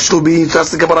Tashlumin? That's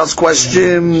the Gemara's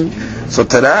question. So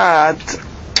to that,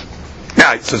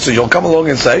 so you'll come along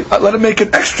and say, let him make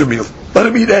an extra meal. Let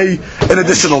him eat an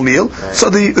additional meal.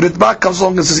 So the Ritbak comes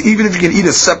along and says, even if you can eat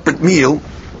a separate meal,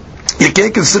 you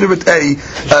can't consider it a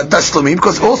tashlumin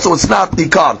because also it's not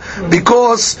nikar.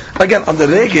 Because again, on the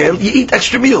regel, you eat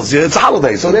extra meals. It's a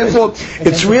holiday, so therefore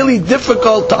it's really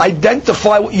difficult to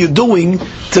identify what you're doing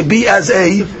to be as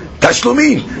a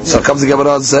tashlumin. So comes the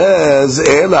Gemara and says,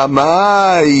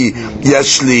 Elamai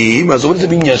yashlim. So what does it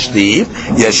mean yashlim?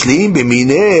 Yashlim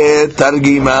b'mineh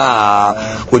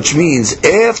targima, which means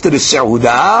after the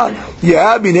Seudah, you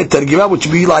have mineh targima, which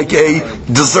would be like a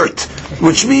dessert.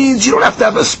 Which means you don't have to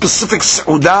have a specific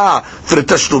Seudah for the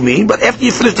Tashlumin, but after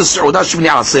you finish the Seudah Shemini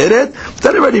Aseret,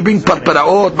 then already bring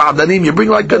Parparaot, Ma'adanim, you bring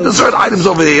like dessert items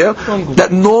over here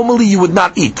that normally you would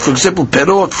not eat. For example,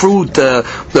 perot, fruit,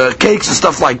 cakes and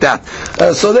stuff like that.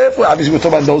 So therefore, obviously we're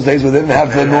talking about those days where they didn't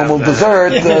have the normal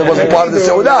dessert, wasn't part of the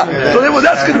Seudah. So therefore,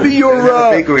 that's going to be your,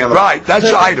 right, that's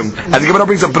your item. And the Gemara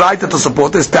brings a Braita to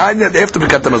support this. Tanya, after we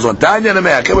cut the Mazon. Tanya, we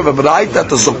have a Braita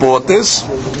to support this.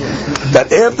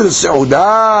 That after the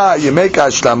Seudah, you make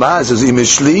Hashlama. It says,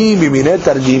 Imishlim, Bimine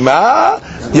Targima,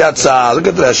 Yatsa. Look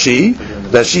at Rashi.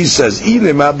 Rashi says,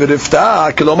 Ilema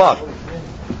Birifta, Kilomar.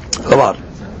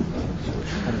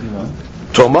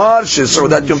 תאמר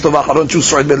שסעודת יום טוב האחרון שהוא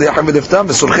סועד בלחם ודפתם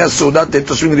וסורכי הסעודת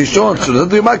תשמין ראשון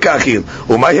סעודת יומה כאכיל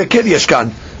ומה יקל יש כאן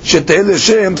שתהיה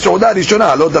לשם סעודה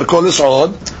ראשונה, לא דרכו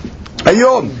לסעוד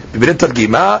היום. בבית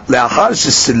תרגימה, לאחר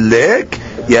שסילק,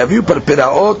 יביאו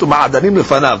פרפראות ומעדנים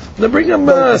לפניו. They bring them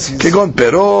כגון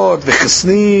פירות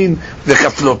וחסנין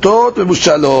וחפלותות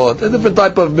ומושלות, a different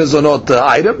type of מזונות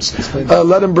items.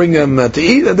 Let them bring them to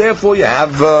eat, and therefore you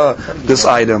have this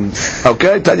item.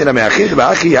 Okay, תניא למאחיד,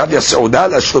 ואחי יביא הסעודה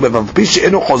לאשתו במפי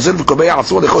שאינו חוזר וקובע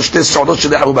עצמו לאכול שתי סעודות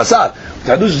של לחם ובשר.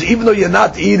 Even though you're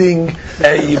not eating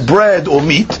a bread or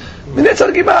meat,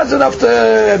 Daily Gemara is enough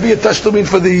to be a tashlumin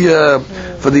for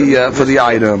the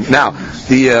item. Now,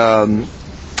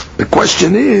 the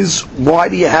question is, why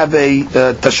do you have a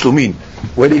tashlumin?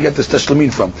 Where do you get this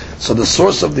tashlumin from? So the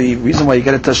source of the reason why you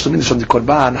get a tashlumin is from the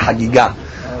korban hagigah.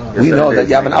 We know that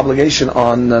you have an obligation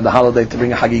on the holiday to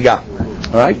bring a hagigah,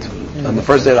 all right? On the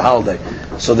first day of the holiday.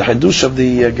 So the hadush of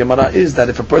the Gemara is that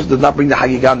if a person does not bring the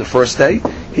hagigah on the first day,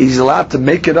 he's allowed to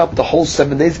make it up the whole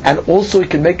 7 days, and also he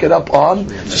can make it up on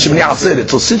Shemini Atzeret.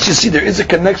 So since you see there is a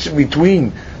connection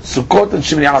between Sukkot and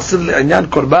Shemini Atzeret and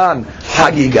Korban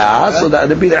Hagigah, so that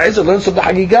the Daily Gemara learns from the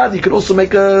Hagigah, you can also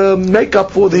make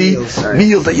up for the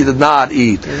meals that you did not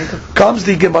eat. Comes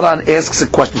the Gemara and asks a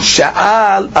question.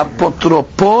 Sha'al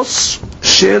apotropos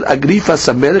shel agrifas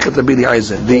hamelech et Rabbi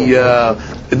Eliezer, the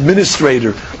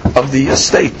administrator of the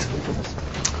estate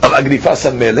of Agrifas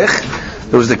hamelech.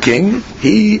 There was the king.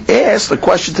 He asked a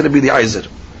question to Rabbi Eliezer.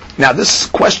 Now, this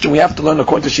question we have to learn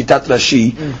according to Shitat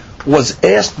Rashi was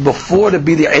asked before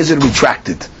Rabbi Eliezer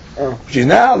retracted. Which is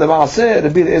now,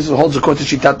 Rabbi Eliezer holds according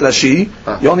to Shitat Rashi,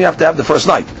 you only have to have the first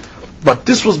night. But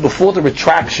this was before the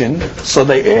retraction, so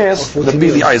they asked Rabbi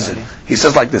Eliezer. He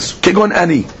says like this: Kegon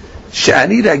ani,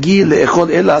 she'ani ragil le'echol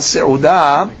ela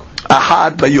se'uda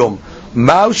ahad bayom.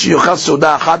 Ma'u she'yochal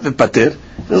se'uda ahad v'pater.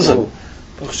 Listen.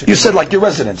 You said like your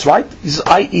residence, right? He says,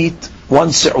 I eat 1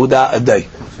 se'udah a day.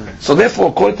 So therefore,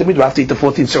 according to me, do I have to eat the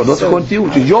 14 se'udot according to you?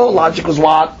 Which is your logic was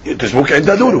what? Okay,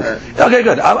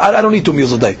 good. I don't eat 2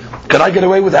 meals a day. Can I get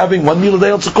away with having 1 meal a day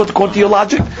according to your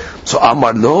logic? So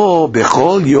Amar lo,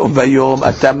 bechol yom vayom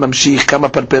atam mamshich kama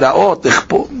perperaot.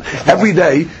 Every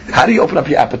day, how do you open up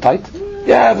your appetite?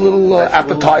 You have a little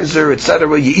appetizer,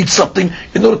 etc. You eat something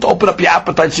in order to open up your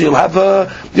appetite, so you'll have,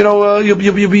 you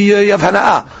have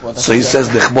hana'ah. So he says,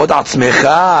 "Lechmod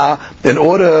atzmecha," in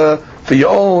order for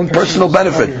your own personal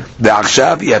benefit. But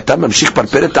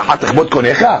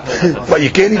you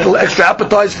can't eat a little extra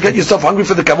appetizer to get yourself hungry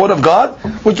for the kavod of God,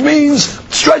 which means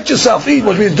stretch yourself, eat.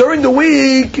 Which means during the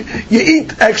week you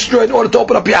eat extra in order to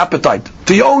open up your appetite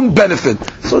to your own benefit.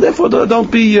 So therefore,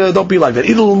 don't be like that.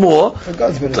 Eat a little more for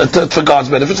God's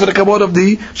benefit, for the kavod of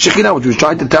the Shekinah. Which we was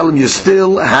trying to tell him, you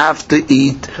still have to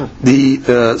eat the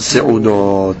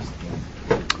se'udot.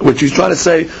 Which he's trying to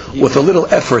say, with a little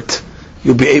effort,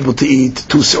 you'll be able to eat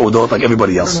 2 se'udot like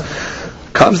everybody else.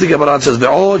 Comes the Gemara and says,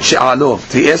 Ve'od she'alo.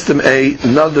 He asked him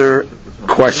another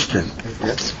question.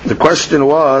 The question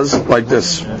was like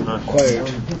this. The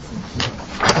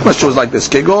question was like this.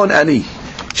 Kegon ani,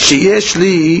 sheyesh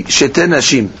li shete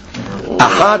nashim.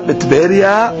 Achat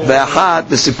b'Tberia ve'achat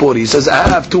b'Sipori. He says, I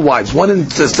have 2 wives. One in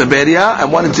Tberia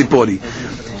and one in Tzipori.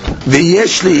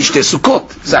 Ve'yesh li shte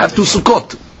sukkot. He says, I have 2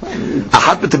 sukkot.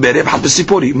 אחת בטבריה ואחת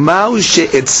בסיפורי. מהו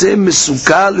שאצא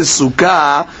מסוכה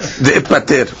לסוכה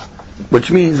ואפטר?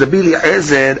 Which means the Daily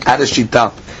Gemara had a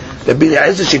shita. The Daily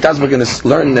Gemara shita, we're going to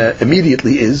learn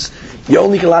immediately, is you're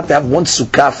only allowed to have 1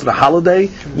 sukkah for the holiday,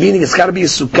 meaning it's got to be a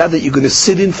sukkah that you're going to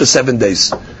sit in for 7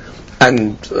 days.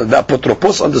 And the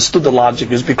apotropos understood the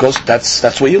logic is because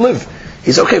that's where you live.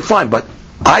 He said, okay, fine, but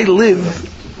I live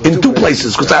in 2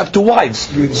 places because I have 2 wives.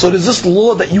 So there's this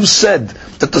law that you said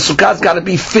that the sukkah's got to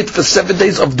be fit for 7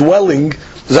 days of dwelling.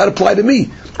 Does that apply to me?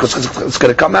 Because it's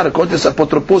going to come out according to this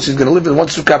apotropos. He's going to live in 1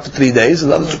 sukkah for 3 days,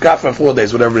 another sukkah for 4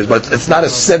 days, whatever it is. But it's not a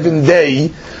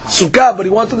 7-day sukkah. But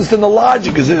he wants to understand the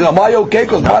logic. Is am I okay?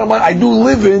 Because bottom line, I do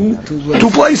live in 2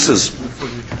 places.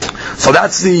 So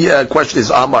that's the question.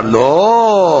 Is Amar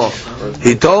lo?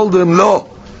 He told him no.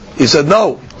 He said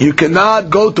no. You cannot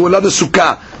go to another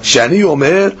sukkah. שאני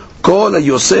אומר, כל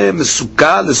היוצא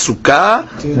מסוכה לסוכה,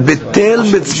 בטל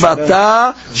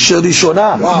מצוותה של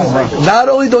ראשונה. Not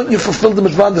only don't you fulfill the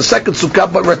mitzvah in the second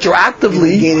sukkah, but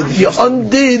retroactively, you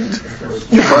undid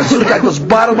your first sukkah. Because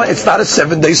bottom line, it's not a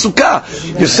 7-day sukkah.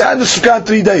 You sat in the sukkah in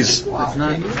 3 days.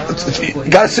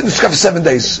 You got to sit in the sukkah for 7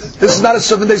 days. This is not a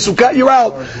 7-day sukkah, you're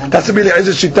out. That's the Daily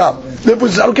Gemara shita. I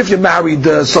don't care if you're married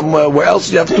somewhere else,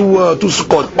 you have 2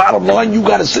 sukkot. Bottom line, you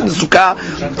got to sit in the sukkah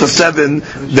for 7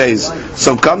 days.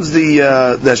 So comes the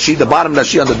bottom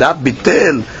Rashi on the daf,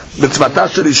 bitel b'tzvata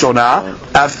shel rishona,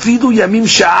 afidu yamim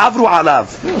she'avru alav,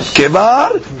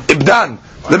 kevar ibdan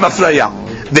lemafreya.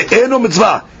 ואין הוא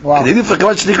מצווה. כדי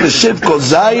לפקמת שליך לשב כל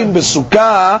זין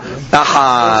בסוכה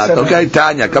אחת. אוקיי,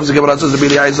 תניא. כמה זה גמרא זה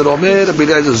בילי עזר אומר,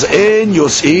 בילי עזר זה אין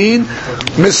יוסעין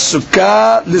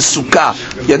מסוכה לסוכה.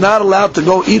 You're not allowed to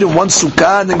go eat in one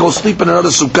sukkah and then go sleep in another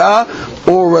sukkah,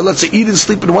 or let's say eat and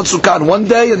sleep in one sukkah on one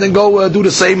day and then go do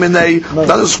the same in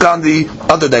another sukkah on the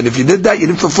other day. And if you did that, you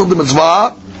didn't fulfill the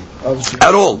mitzvah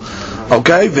at all.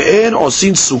 Okay, ve'en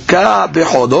osin sukkah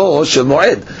bechodo shel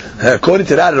moed. According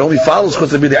to that, it only follows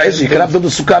because of the you cannot build a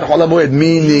sukkah on chol moed.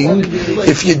 Meaning,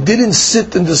 if you didn't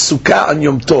sit in the sukkah on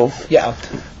Yom Tov,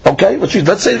 okay,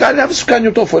 let's say the guy didn't have a sukkah on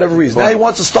Yom Tov for whatever reason. Now he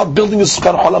wants to start building a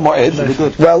sukkah on chol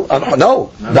moed. Well,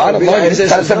 no, bottom line, he doesn't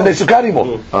have a 7-day sukkah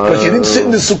anymore because you didn't sit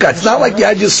in the sukkah. It's not like you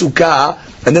had your sukkah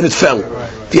and then it fell.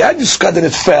 If you had your sukkah, then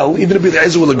it fell. Even if the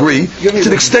Ezra will agree, it's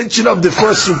an extension of the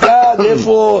first sukkah.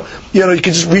 Therefore, you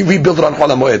can just rebuild it on Chol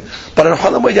HaMoed. But on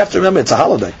Chol HaMoed, you have to remember it's a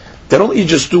holiday. They don't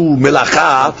just do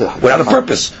melacha without a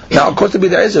purpose. Now, of course, to be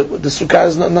the Ezra, the sukkah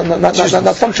is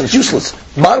not functional. It's useless.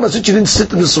 Bottom is that you didn't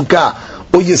sit in the sukkah,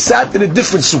 or you sat in a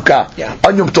different sukkah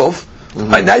on Yom Tov.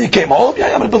 Right now you came home.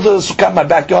 I'm going to build a sukkah in my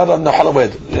backyard on the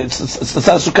Halloween. It's not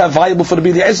a sukkah viable for the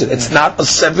Bili Ezer. It's not a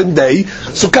 7-day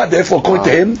sukkah. Therefore, according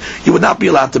to him, he would not be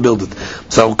allowed to build it.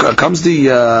 So comes the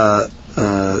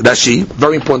Rashi,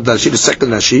 very important Rashi, the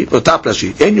second Rashi, or top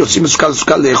Rashi. En yotzim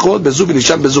sukkah leechod bezu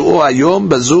v'nishan bezu o hayom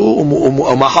bezu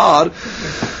o mahar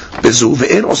bezu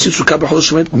ve'en osim sukkah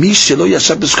b'chodesh shemet mi shelo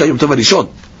yashav b'sukkah yom tov harishon.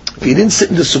 If you didn't sit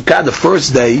in the sukkah the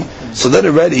first day, so then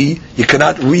already you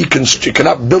cannot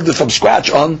build it from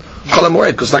scratch on Chol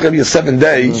HaMoed, because it's not going to be a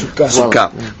 7-day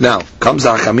sukkah. Now comes the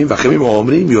Hachamim, V'Hachamim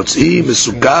Omrim Yotzim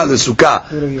Mesukkah LeSukkah.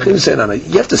 Hachamim say, no,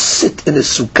 you have to sit in a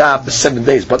sukkah for 7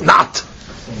 days, but not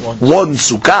one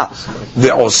sukkah.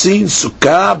 Ve'osin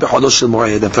sukkah b'chodesh shel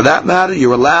moed. And for that matter,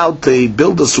 you're allowed to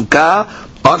build a sukkah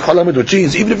on Chol HaMoed, which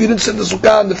means even if you didn't sit in the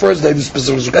sukkah on the first day, the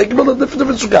specific sukkah, you can build a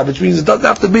different sukkah, which means it doesn't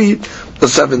have to be a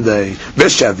 7-day.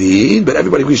 Veshavin, but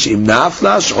everybody agrees she'im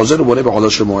nafla she'chozer u'boneh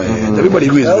b'chodesh shel moed. Everybody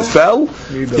agrees if it fell,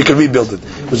 you can rebuild it.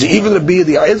 Because even the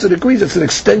Ayezid agrees it's an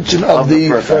extension of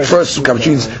the first sukkah, which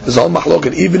means there's a whole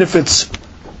machloket, even if it's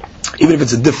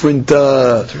a different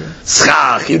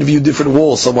schach, even if you have different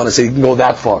walls, someone say you can go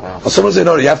that far. Or someone say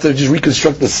no, you have to just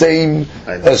reconstruct the same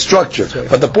structure.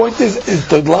 But the point is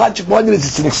the logic one is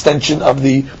it's an extension of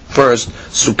the first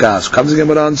sukkah. So comes again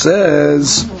and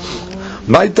says,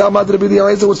 "My tamad Rabbi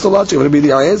Eliezer, what's the logic of Rabbi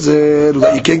Eliezer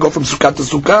that you can't go from sukkah to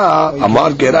sukkah?"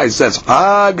 Amar Gera, he says,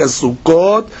 "Hag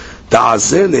Sukkot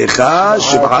ta'aseh lecha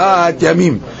shiv'at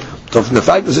yamim." So from the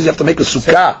fact that says you have to make a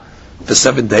sukkah for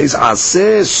 7 days,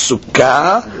 aseh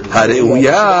sukkah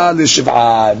hareuya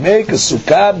l'shiv'ah. Make a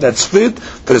sukkah that's fit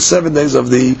for the 7 days of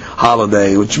the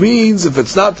holiday. Which means, if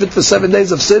it's not fit for 7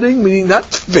 days of sitting, meaning not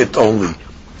fit only, it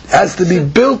has to be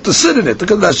built to sit in it.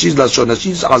 Look at Rashi's lashon.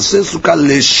 Rashi's aseh sukkah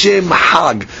l'shem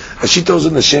hag. Rashi tells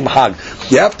in the shem hag.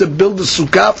 You have to build a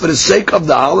sukkah for the sake of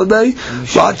the holiday.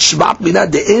 But shva'at mina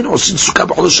de'en osin sukkah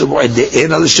b'chodesh shel moed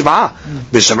de'en al shiv'ah.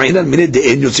 B'sham'inan mina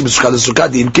de'en yotzim sukkah l'sukkah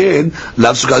de'in ken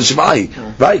lav sukkah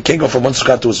l'shiv'ah. Right? You can't go from one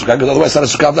sukkah to a sukkah because otherwise it's not a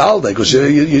sukkah of the holiday because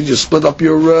you split up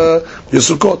your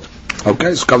sukkot.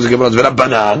 Okay? So comes the Gemara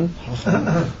v'rabbanan.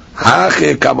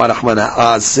 Hache kama rachmana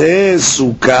aseh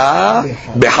sukkah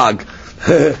b'hag.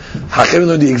 Hachem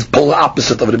know the polar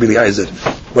opposite of Rabbi Eliezer.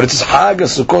 When it says Hag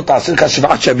Sukkot Asir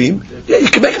Kashiv'at Shavim, you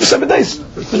can make it for 7 days.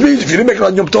 Which means if you didn't make it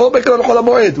on Yom Tov, make it on Chol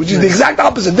HaMoed, which is the exact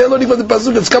opposite. They're learning from the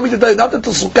pasuk. It's coming to tell you not that the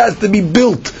sukkah has to be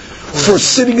built for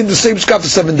sitting in the same sukkah for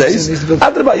 7 days.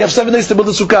 After that, you have 7 days to build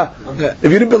a sukkah. Okay.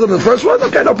 If you didn't build it in the first one,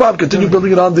 okay, no problem. Continue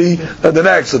building it on the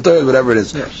next, the third, whatever it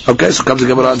is. Yes. Okay, so comes the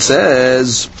Gemara and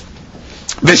says,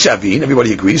 Veshavin,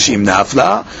 everybody agrees, Shim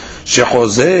Nafla,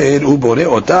 Shechozer Ubone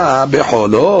Ota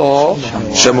Becholo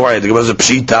Shemoed. The Gemara is a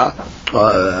pshita.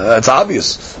 That's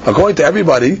obvious. According to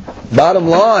everybody, bottom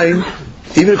line,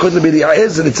 even according to the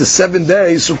Eliezer, it's a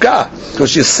 7-day sukkah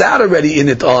because you sat already in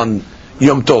it on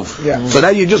Yom Tov. Yeah. So now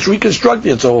you're just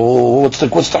reconstructing it. So what's the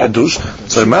hadush?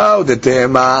 So now the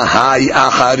tema hay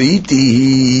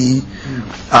achariti.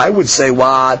 I would say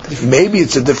what? Maybe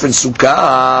it's a different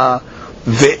sukkah.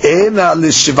 Ve'ena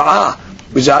l'shiv'ah.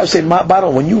 Which I would say,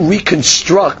 when you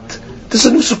reconstruct, this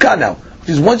is a new sukkah now.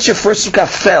 Because once your first sukkah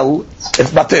fell, it's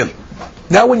batil.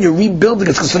 Now when you're rebuilding,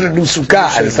 it's considered a new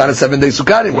sukkah, and it's not a 7-day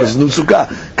sukkah anymore, it's a new sukkah.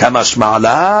 Kamash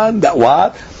ma'alan, that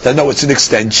what? Then no, it's an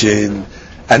extension.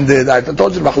 And then I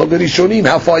told you,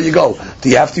 how far you go? Do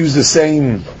you have to use the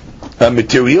same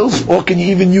materials, or can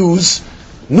you even use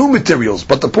new materials?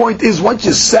 But the point is, once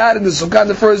you sat in the sukkah on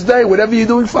the first day, whatever you're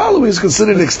doing following is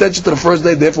considered an extension to the first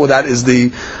day, therefore that is the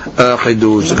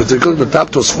chidush. So consider the top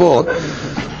Tosfot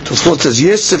Tosfot says,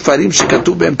 "Yes, sefarim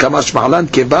shekatuv behem kamash ma'alan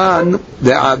kevan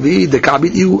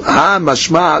deka'abid iu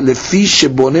ha-mashma lefi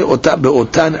shebone ota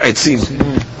beotan etzim."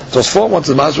 Tosfot wants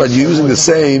to mashma you're using the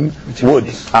same wood,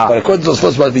 but according to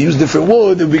Tosfot, if you use different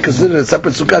wood, it would be considered a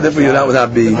separate sukkah. Therefore, you would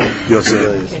not be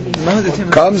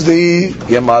yotzei. Comes the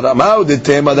Gemara. Ma'u the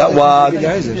tema that what?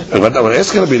 What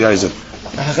is going to be the Eizer?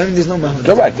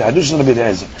 Correct. The Hadush is going to be the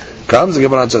Eizer. Comes the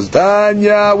Gemara and says,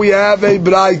 Tanya, we have a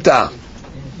Braita.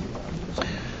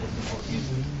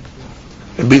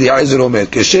 בידי עזר אומר,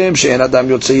 כשם שאין אדם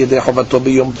יוצא ידי חובתו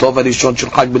ביום טוב הראשון של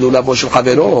חג בלולבו של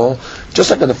חברו,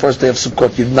 just like on the first day of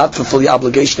Sukkot, you not fulfill your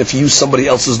obligation if you use somebody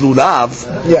else's lulav.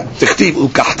 תכתיב,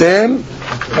 ולקחתם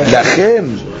לכם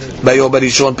ביום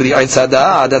הראשון פרי עץ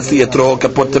הדעת, that's the יתרו,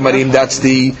 כפות תמרים, that's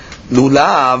the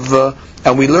lulav,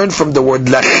 and we learn from the word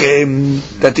lachem,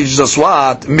 that teaches us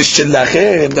what? Mishel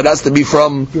lachem, that has to be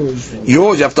from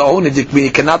yours, you have to own it,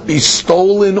 it cannot be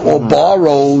stolen or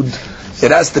borrowed. It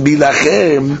has to be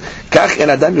lachem. Kach en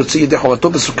adam yotzi yedei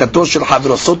chovato b'sukkato shel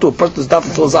havero. So to a person does not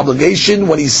fulfill his obligation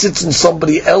when he sits in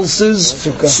somebody else's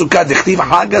sukkah. Dechtiv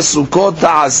haga sukkot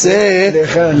ta'aseh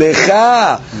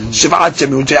lecha shiv'at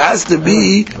shemim. It has to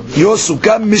be your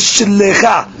sukkah mishel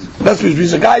lecha. That's because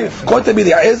he's a guy going to be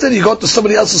the Ezer, you go to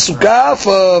somebody else's sukkah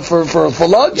for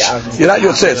lunch, you're not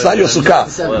your tzeh, it's not your sukkah.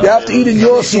 You have to eat in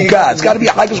your sukkah. It's got to be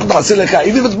a haggis lecha.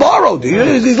 Even if it's borrowed,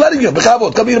 he's letting you.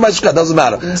 Come eat in my sukkah, doesn't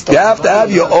matter. You have to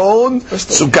have your own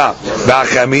sukkah.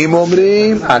 V'achamim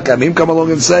omrim, achamim come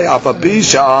along and say, afapi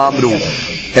sha'amru.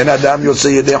 En adam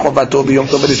yotzei yedei chovato b'yom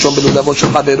tov rishon b'lulavo shel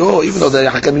chavero. Even though the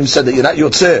Hakamim said that you're not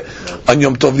yotzei on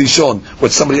Yom Tov Rishon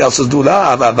with somebody else's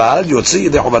lulav, aval yotzei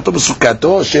yedei chovato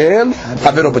b'sukkato shel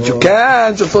chavero. But you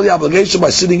can fulfill the obligation by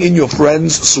sitting in your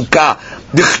friend's sukkah.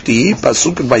 Dichti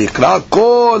pasuk vayikra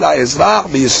kol ha'ezrach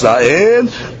b'Yisrael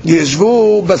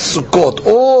yeshvu b'sukkot.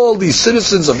 All the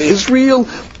citizens of Israel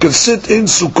can sit in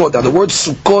sukkot. Now the word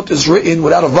sukkot is written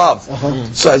without a vav,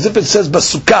 so as if it says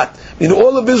b'sukkat. In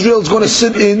all of Israel is going to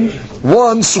sit in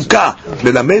one sukkah.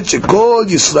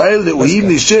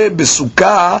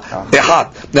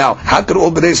 Now, how could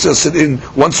all Bnei Israel sit in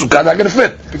one sukkah? Not going to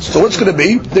fit. So what's going to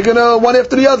be? They're going to one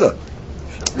after the other.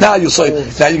 Now you say,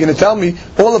 now you're going to tell me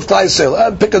all of Klal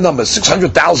Yisrael. Pick a number,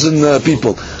 600,000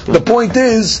 people. The point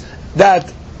is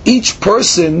that each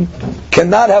person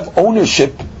cannot have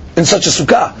ownership in such a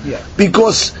sukkah,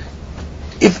 because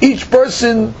if each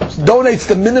person donates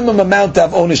the minimum amount to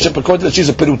have ownership, according to the she's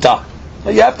a peruta.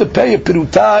 You have to pay a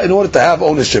peruta in order to have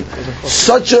ownership.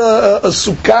 Such a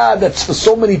sukkah that's for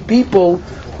so many people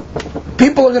are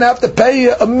going to have to pay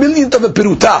a millionth of a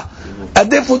peruta.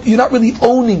 And therefore, you're not really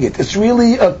owning it. It's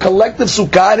really a collective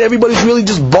sukkah, and everybody's really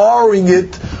just borrowing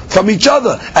it from each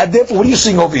other. And therefore, what are you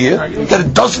saying over here? That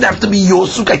it doesn't have to be your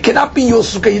sukkah. It cannot be your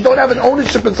sukkah. You don't have an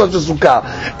ownership in such a sukkah.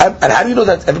 And how do you know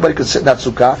that everybody can sit in that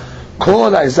sukkah?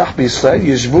 Kol ha'ezach b'Yisrael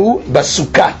yeshvu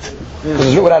b'sukkat. Because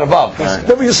it's written without a vav.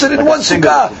 Remember, you sit in one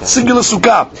sukkah, singular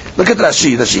sukkah. Look at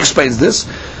Rashi. Rashi explains this.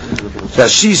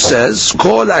 Rashi says,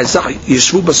 Kol ha'ezach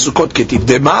yeshvu b'sukkot ketiv.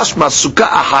 Demash ma'sukkah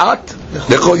ahat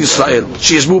lekol Yisrael.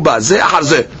 Sheyeshvu ba zeh achar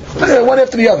zeh. One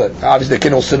after the other. Obviously, they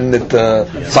can all sit in it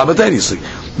simultaneously.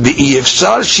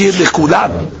 Ve'iyefshar sheyeh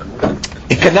lekulam.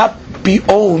 It cannot be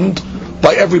owned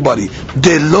by everybody.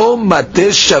 Delo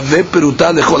mateh shaveh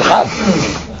peruta lechol chad.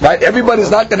 Right?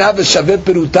 Everybody's not going to have a shaveh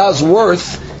peruta's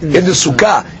worth in the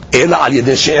sukkah. Ela al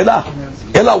yedei she'ela.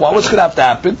 Ela, what's going to have to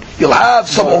happen? You'll have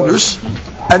some owners,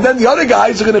 and then the other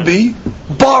guys are going to be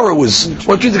borrowers.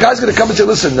 What means the guy's going to come and say,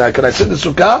 listen, can I sit in the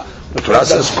sukkah? The Torah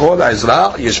says, Kol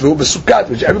ha'ezrach yeshvu b'sukkat,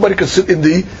 which everybody can sit in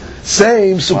the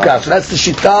same sukkah. So that's the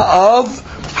shita of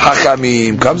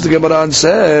Hakamim. Comes the Gemara and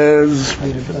says,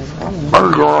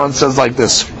 like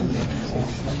this.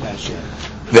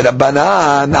 What do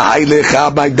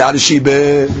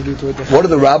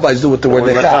the rabbis do with the word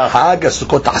lecha?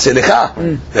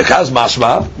 Lecha is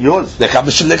mashma. Yours. Lecha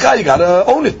b'shel lecha. You gotta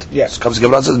own it. Yes. Comes the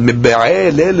Gemara and says,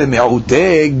 "Mibe'eh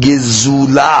le'me'uteh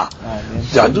gezula."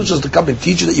 The Hadush is to come and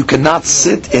teach you that you cannot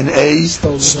sit in a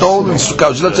stolen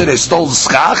sukkah. Let's say they stole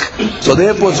schach, so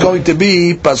therefore it's going to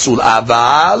be pasul.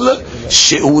 Aval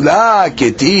she'ula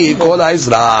keti kol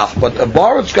ha'ezrach. But a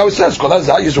borrowed sukkah says kol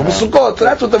ha'ezrach yeshvu b'sukkot. So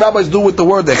that's what the rabbis do with the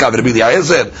word lecha.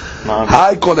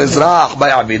 Hi kol ha'ezrach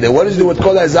ba'avid. What does it do with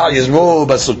kol ha'ezrach yeshvu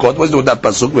b'sukkot? What does it do with that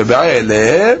pasuk?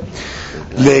 Me've'ele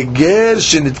leger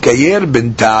shenitkayer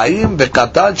b'ntayim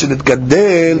ve'katan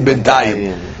shenitgadel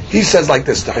b'ntayim. He says like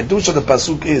this: the Hidush of the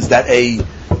pasuk is that a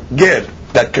ger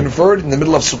that converted in the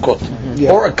middle of Sukkot,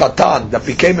 or a katan that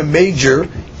became a major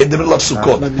in the middle of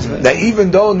Sukkot, that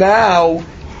even though now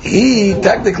he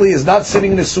technically is not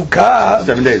sitting in a sukkah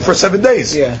 7 days. for 7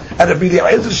 days. Yeah. And Rabbi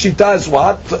Eliezer's shita is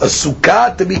what? A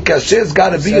sukkah to be kasher has got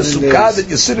to be a 7 sukkah days. that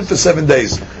you sit in for 7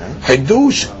 days.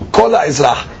 Hidush kol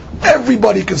ha'ezrach.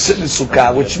 Everybody can sit in a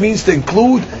sukkah, which means to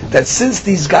include that since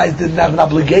these guys didn't have an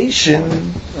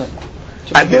obligation,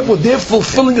 and therefore they're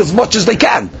fulfilling as much as they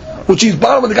can. Which is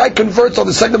when the guy converts on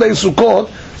the second day of Sukkot,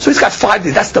 so he's got 5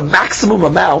 days. That's the maximum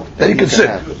amount that he can sit.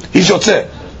 He's yotzeh.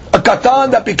 A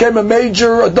katan that became a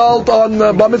major adult on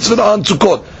Bar Mitzvah on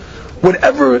Sukkot.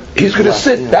 Whenever he's going to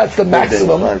sit, that's the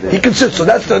maximum he can sit. So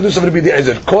that's the news of Rabbi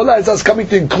Eliezer. Kol ha'ezrach is coming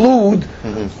to include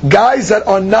guys that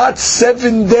are not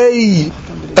 7-day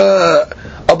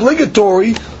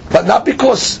obligatory, but not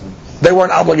because they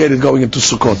weren't obligated going into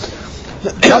Sukkot.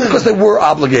 Not because they were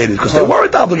obligated, because they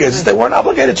weren't obligated. Since they weren't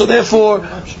obligated, so therefore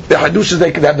the hadush is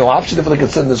they could have no option if they could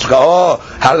sit in the sukkah. Oh,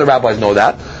 how do the rabbis know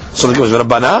that? So they go,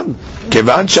 Rabbanan,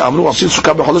 kevan she'amru afsin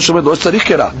sukkah b'chodesh shemed lo tzarich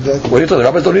kera. What do you tell the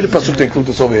rabbis? Don't need a pasuk to include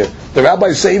this over here. The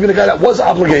rabbis say even a guy that was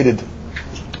obligated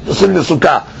to sit in the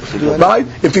sukkah, right?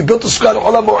 If he built a sukkah,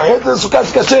 olam moed, the sukkah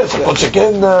is kasher. So check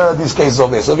in these cases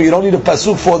over here. So you don't need a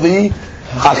pasuk for the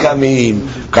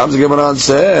hakamim. Comes the Gemara and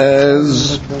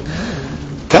says.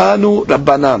 Tanu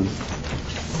Rabbanan.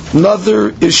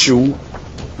 Another issue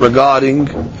regarding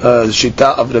the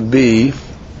Shita of Rabbi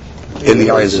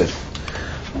Eliezer.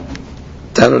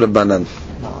 Tanu Rabbanan.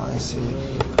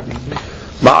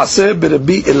 Ma'aseh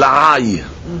b'Rabbi Elai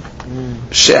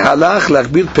shehalach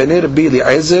l'achbir penei Rabbi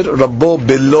Eliezer Rabbo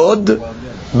belod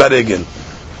baregel.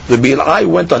 Rabbi Elai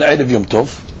went on Eid of Yom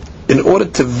Tov in order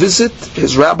to visit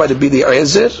his rabbi Rabbi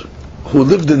Eliezer, who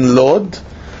lived in Lod.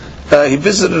 He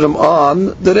visited him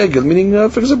on the regel, meaning,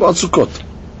 for example, on Sukkot.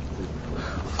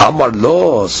 Amar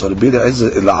lo, so Rabbi Eliezer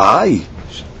Elai,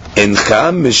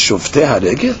 encha mishuftei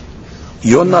haregel?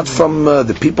 You're not from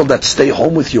the people that stay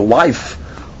home with your wife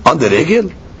on the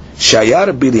regel? Shaya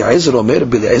Rabbi Eliezer Omer,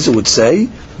 Rabbi Eliezer would say,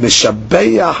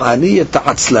 mishabeya ani et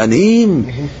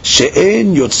ha'atzlanim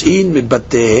she'en yotz'in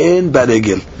mibatehen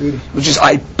baregel. Which is,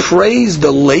 I praise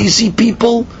the lazy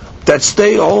people that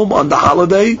stay home on the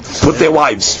holiday with their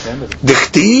wives.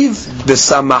 Dichtiv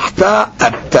v'samachta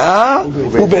ata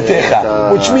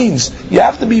ubetecha, which means you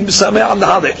have to be sameh on the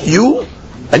holiday. You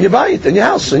and your bayit and your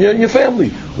house and your family.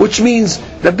 Which means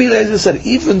that Rabbi Eliezer said,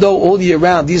 even though all year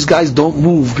round these guys don't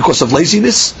move because of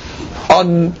laziness,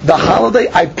 on the holiday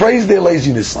I praise their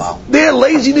laziness. Their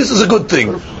laziness is a good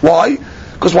thing. Why?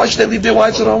 Because why should they leave their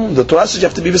wives at home? The Torah says you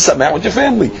have to be with your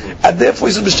family. And therefore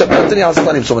he says, so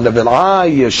when the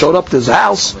Belai showed up to his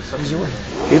house,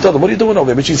 he told him, what are you doing over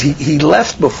there? Which means he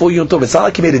left before Yom Tov. It's not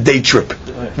like he made a day trip,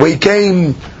 where he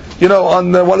came,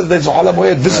 on one of the days,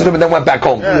 visited him and then went back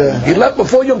home. He left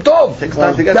before Yom Tov.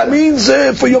 That means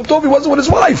for Yom Tov he wasn't with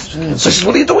his wife. So he says,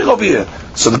 what are you doing over here?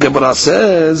 So the Gemara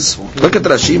says, look at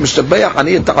Rashi, Mishtabayach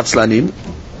ani et ha'atzlanim,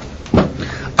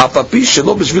 afapi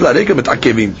shelo b'shvil haregel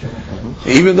mit'akevim.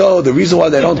 Even though the reason why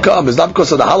they don't come is not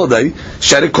because of the holiday,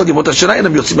 the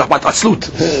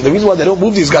reason why they don't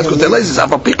move these guys because they're lazy. I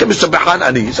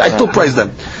still praise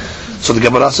them. So the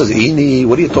Gemara says, Ini,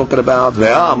 what are you talking about?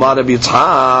 How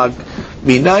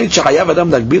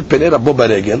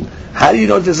do you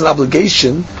know there's an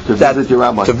obligation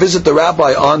to visit the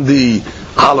rabbi on the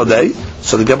holiday?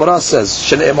 So the Gemara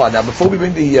says, now before we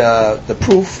bring the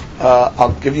proof,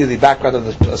 I'll give you the background of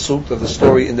the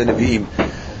story in the Nevi'im.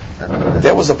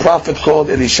 There was a prophet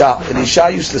called Elisha. Elisha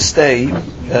used to stay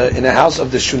in a house of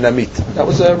the Shunamit. That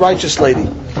was a righteous lady.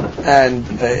 And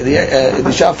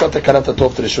Elisha felt the karat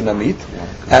tov to the Shunamit,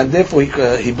 and therefore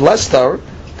he blessed her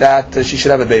that she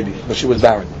should have a baby, but she was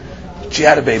barren. She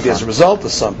had a baby as a result, a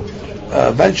son.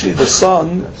 Eventually the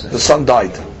son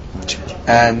died.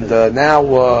 And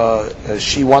now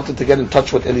she wanted to get in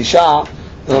touch with Elisha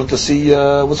in order to see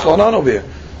what's going on over here.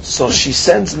 So she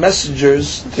sends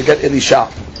messengers to get Elisha.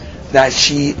 Now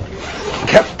she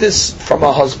kept this from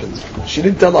her husband. She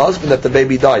didn't tell her husband that the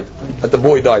baby died, that the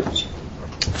boy died.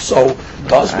 So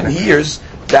the husband hears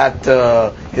that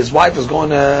his wife is going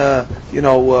to,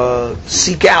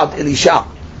 seek out Elisha.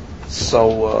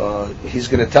 So he's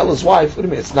going to tell his wife, wait a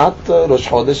minute, it's not Rosh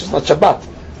Chodesh, it's not Shabbat.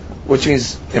 Which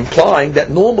means implying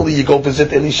that normally you go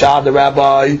visit Elisha, the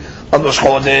rabbi, on Rosh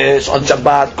Chodesh, on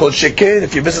Shabbat, Kol Sheken.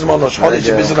 If you visit him on Rosh Chodesh,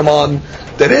 you visit him on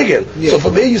the Regel. So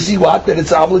from there you see what? That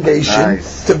it's an obligation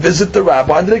to visit the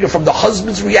rabbi on the Regel. From the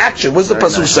husband's reaction, what does the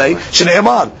pasuk say?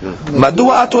 Shne'eman,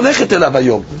 Madua at holechet elav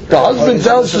hayom. The husband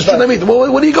tells the Shunamit,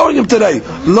 what are you going him today?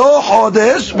 Lo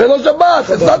Chodesh, velo Shabbat.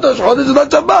 It's not Rosh Chodesh, it's not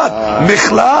Shabbat.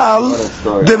 Michlal,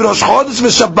 de Rosh Chodesh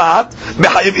v'Shabbat,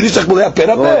 mechayev Elisha k'mulei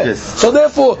ha-perabeh. So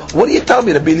therefore, what do you tell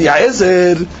me? Rabbi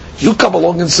Eliezer You come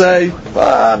along and say,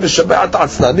 Mishabe'at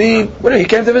Atzlanim. Well, he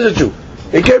came to visit you.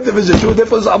 He came to visit you,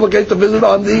 therefore he's obligated to visit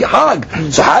on the Hag.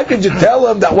 So how could you tell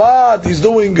him that what he's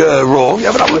doing wrong? You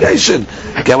have an obligation.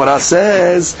 Gemara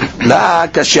says, La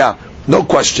kasha. No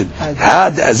question. If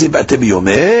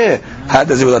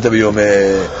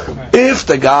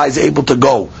the guy is able to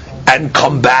go and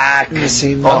come back on the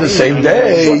same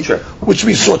day, which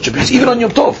means short trip, even on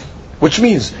Yom Tov, which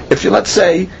means if you, let's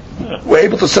say, we're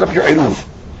able to set up your Eruv,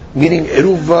 meaning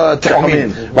Eruv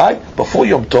Tehumin, right? Before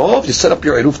Yom Tov, you set up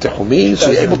your Eruv Tehumin,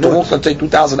 so you're able to walk, let's say,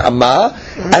 2,000 Amma,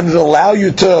 and it'll allow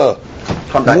you to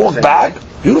walk back.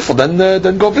 Beautiful,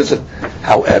 then go visit.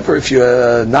 However, if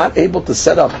you're not able to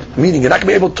set up, meaning you're not going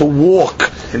to be able to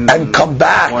walk and come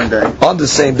back on the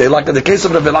same day, like in the case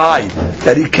of Rabbi Ai,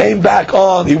 that he came back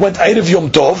on, he went Erev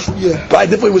Yom Tov,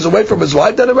 right? If he was away from his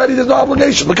wife, then already there's no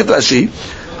obligation. Look at Rashi.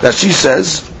 Rashi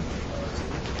says,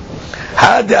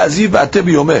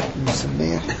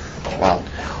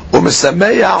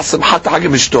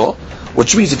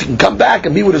 which means if he can come back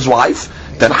and be with his wife,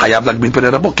 then hayav like bin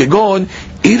pererabo kegon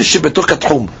either shebetok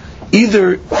tchum,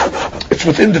 either it's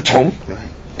within the tchum,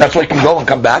 that's why he can go and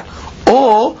come back,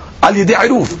 or al yedei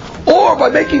iruv, or by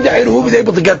making the iruv he's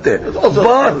able to get there.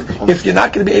 But if you're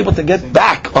not going to be able to get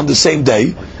back on the same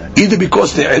day, either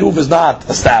because the iruv is not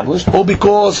established, or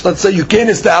because, let's say, you can't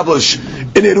establish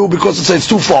an iruv because it's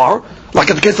too far, like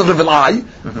in the case of the Vil'ai,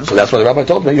 so that's why the rabbi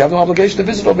told me, you have no obligation to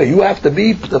visit over there. You have to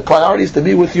be, the priority is to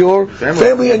be with your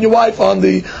family and your wife on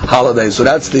the holiday. So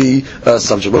that's the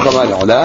subject.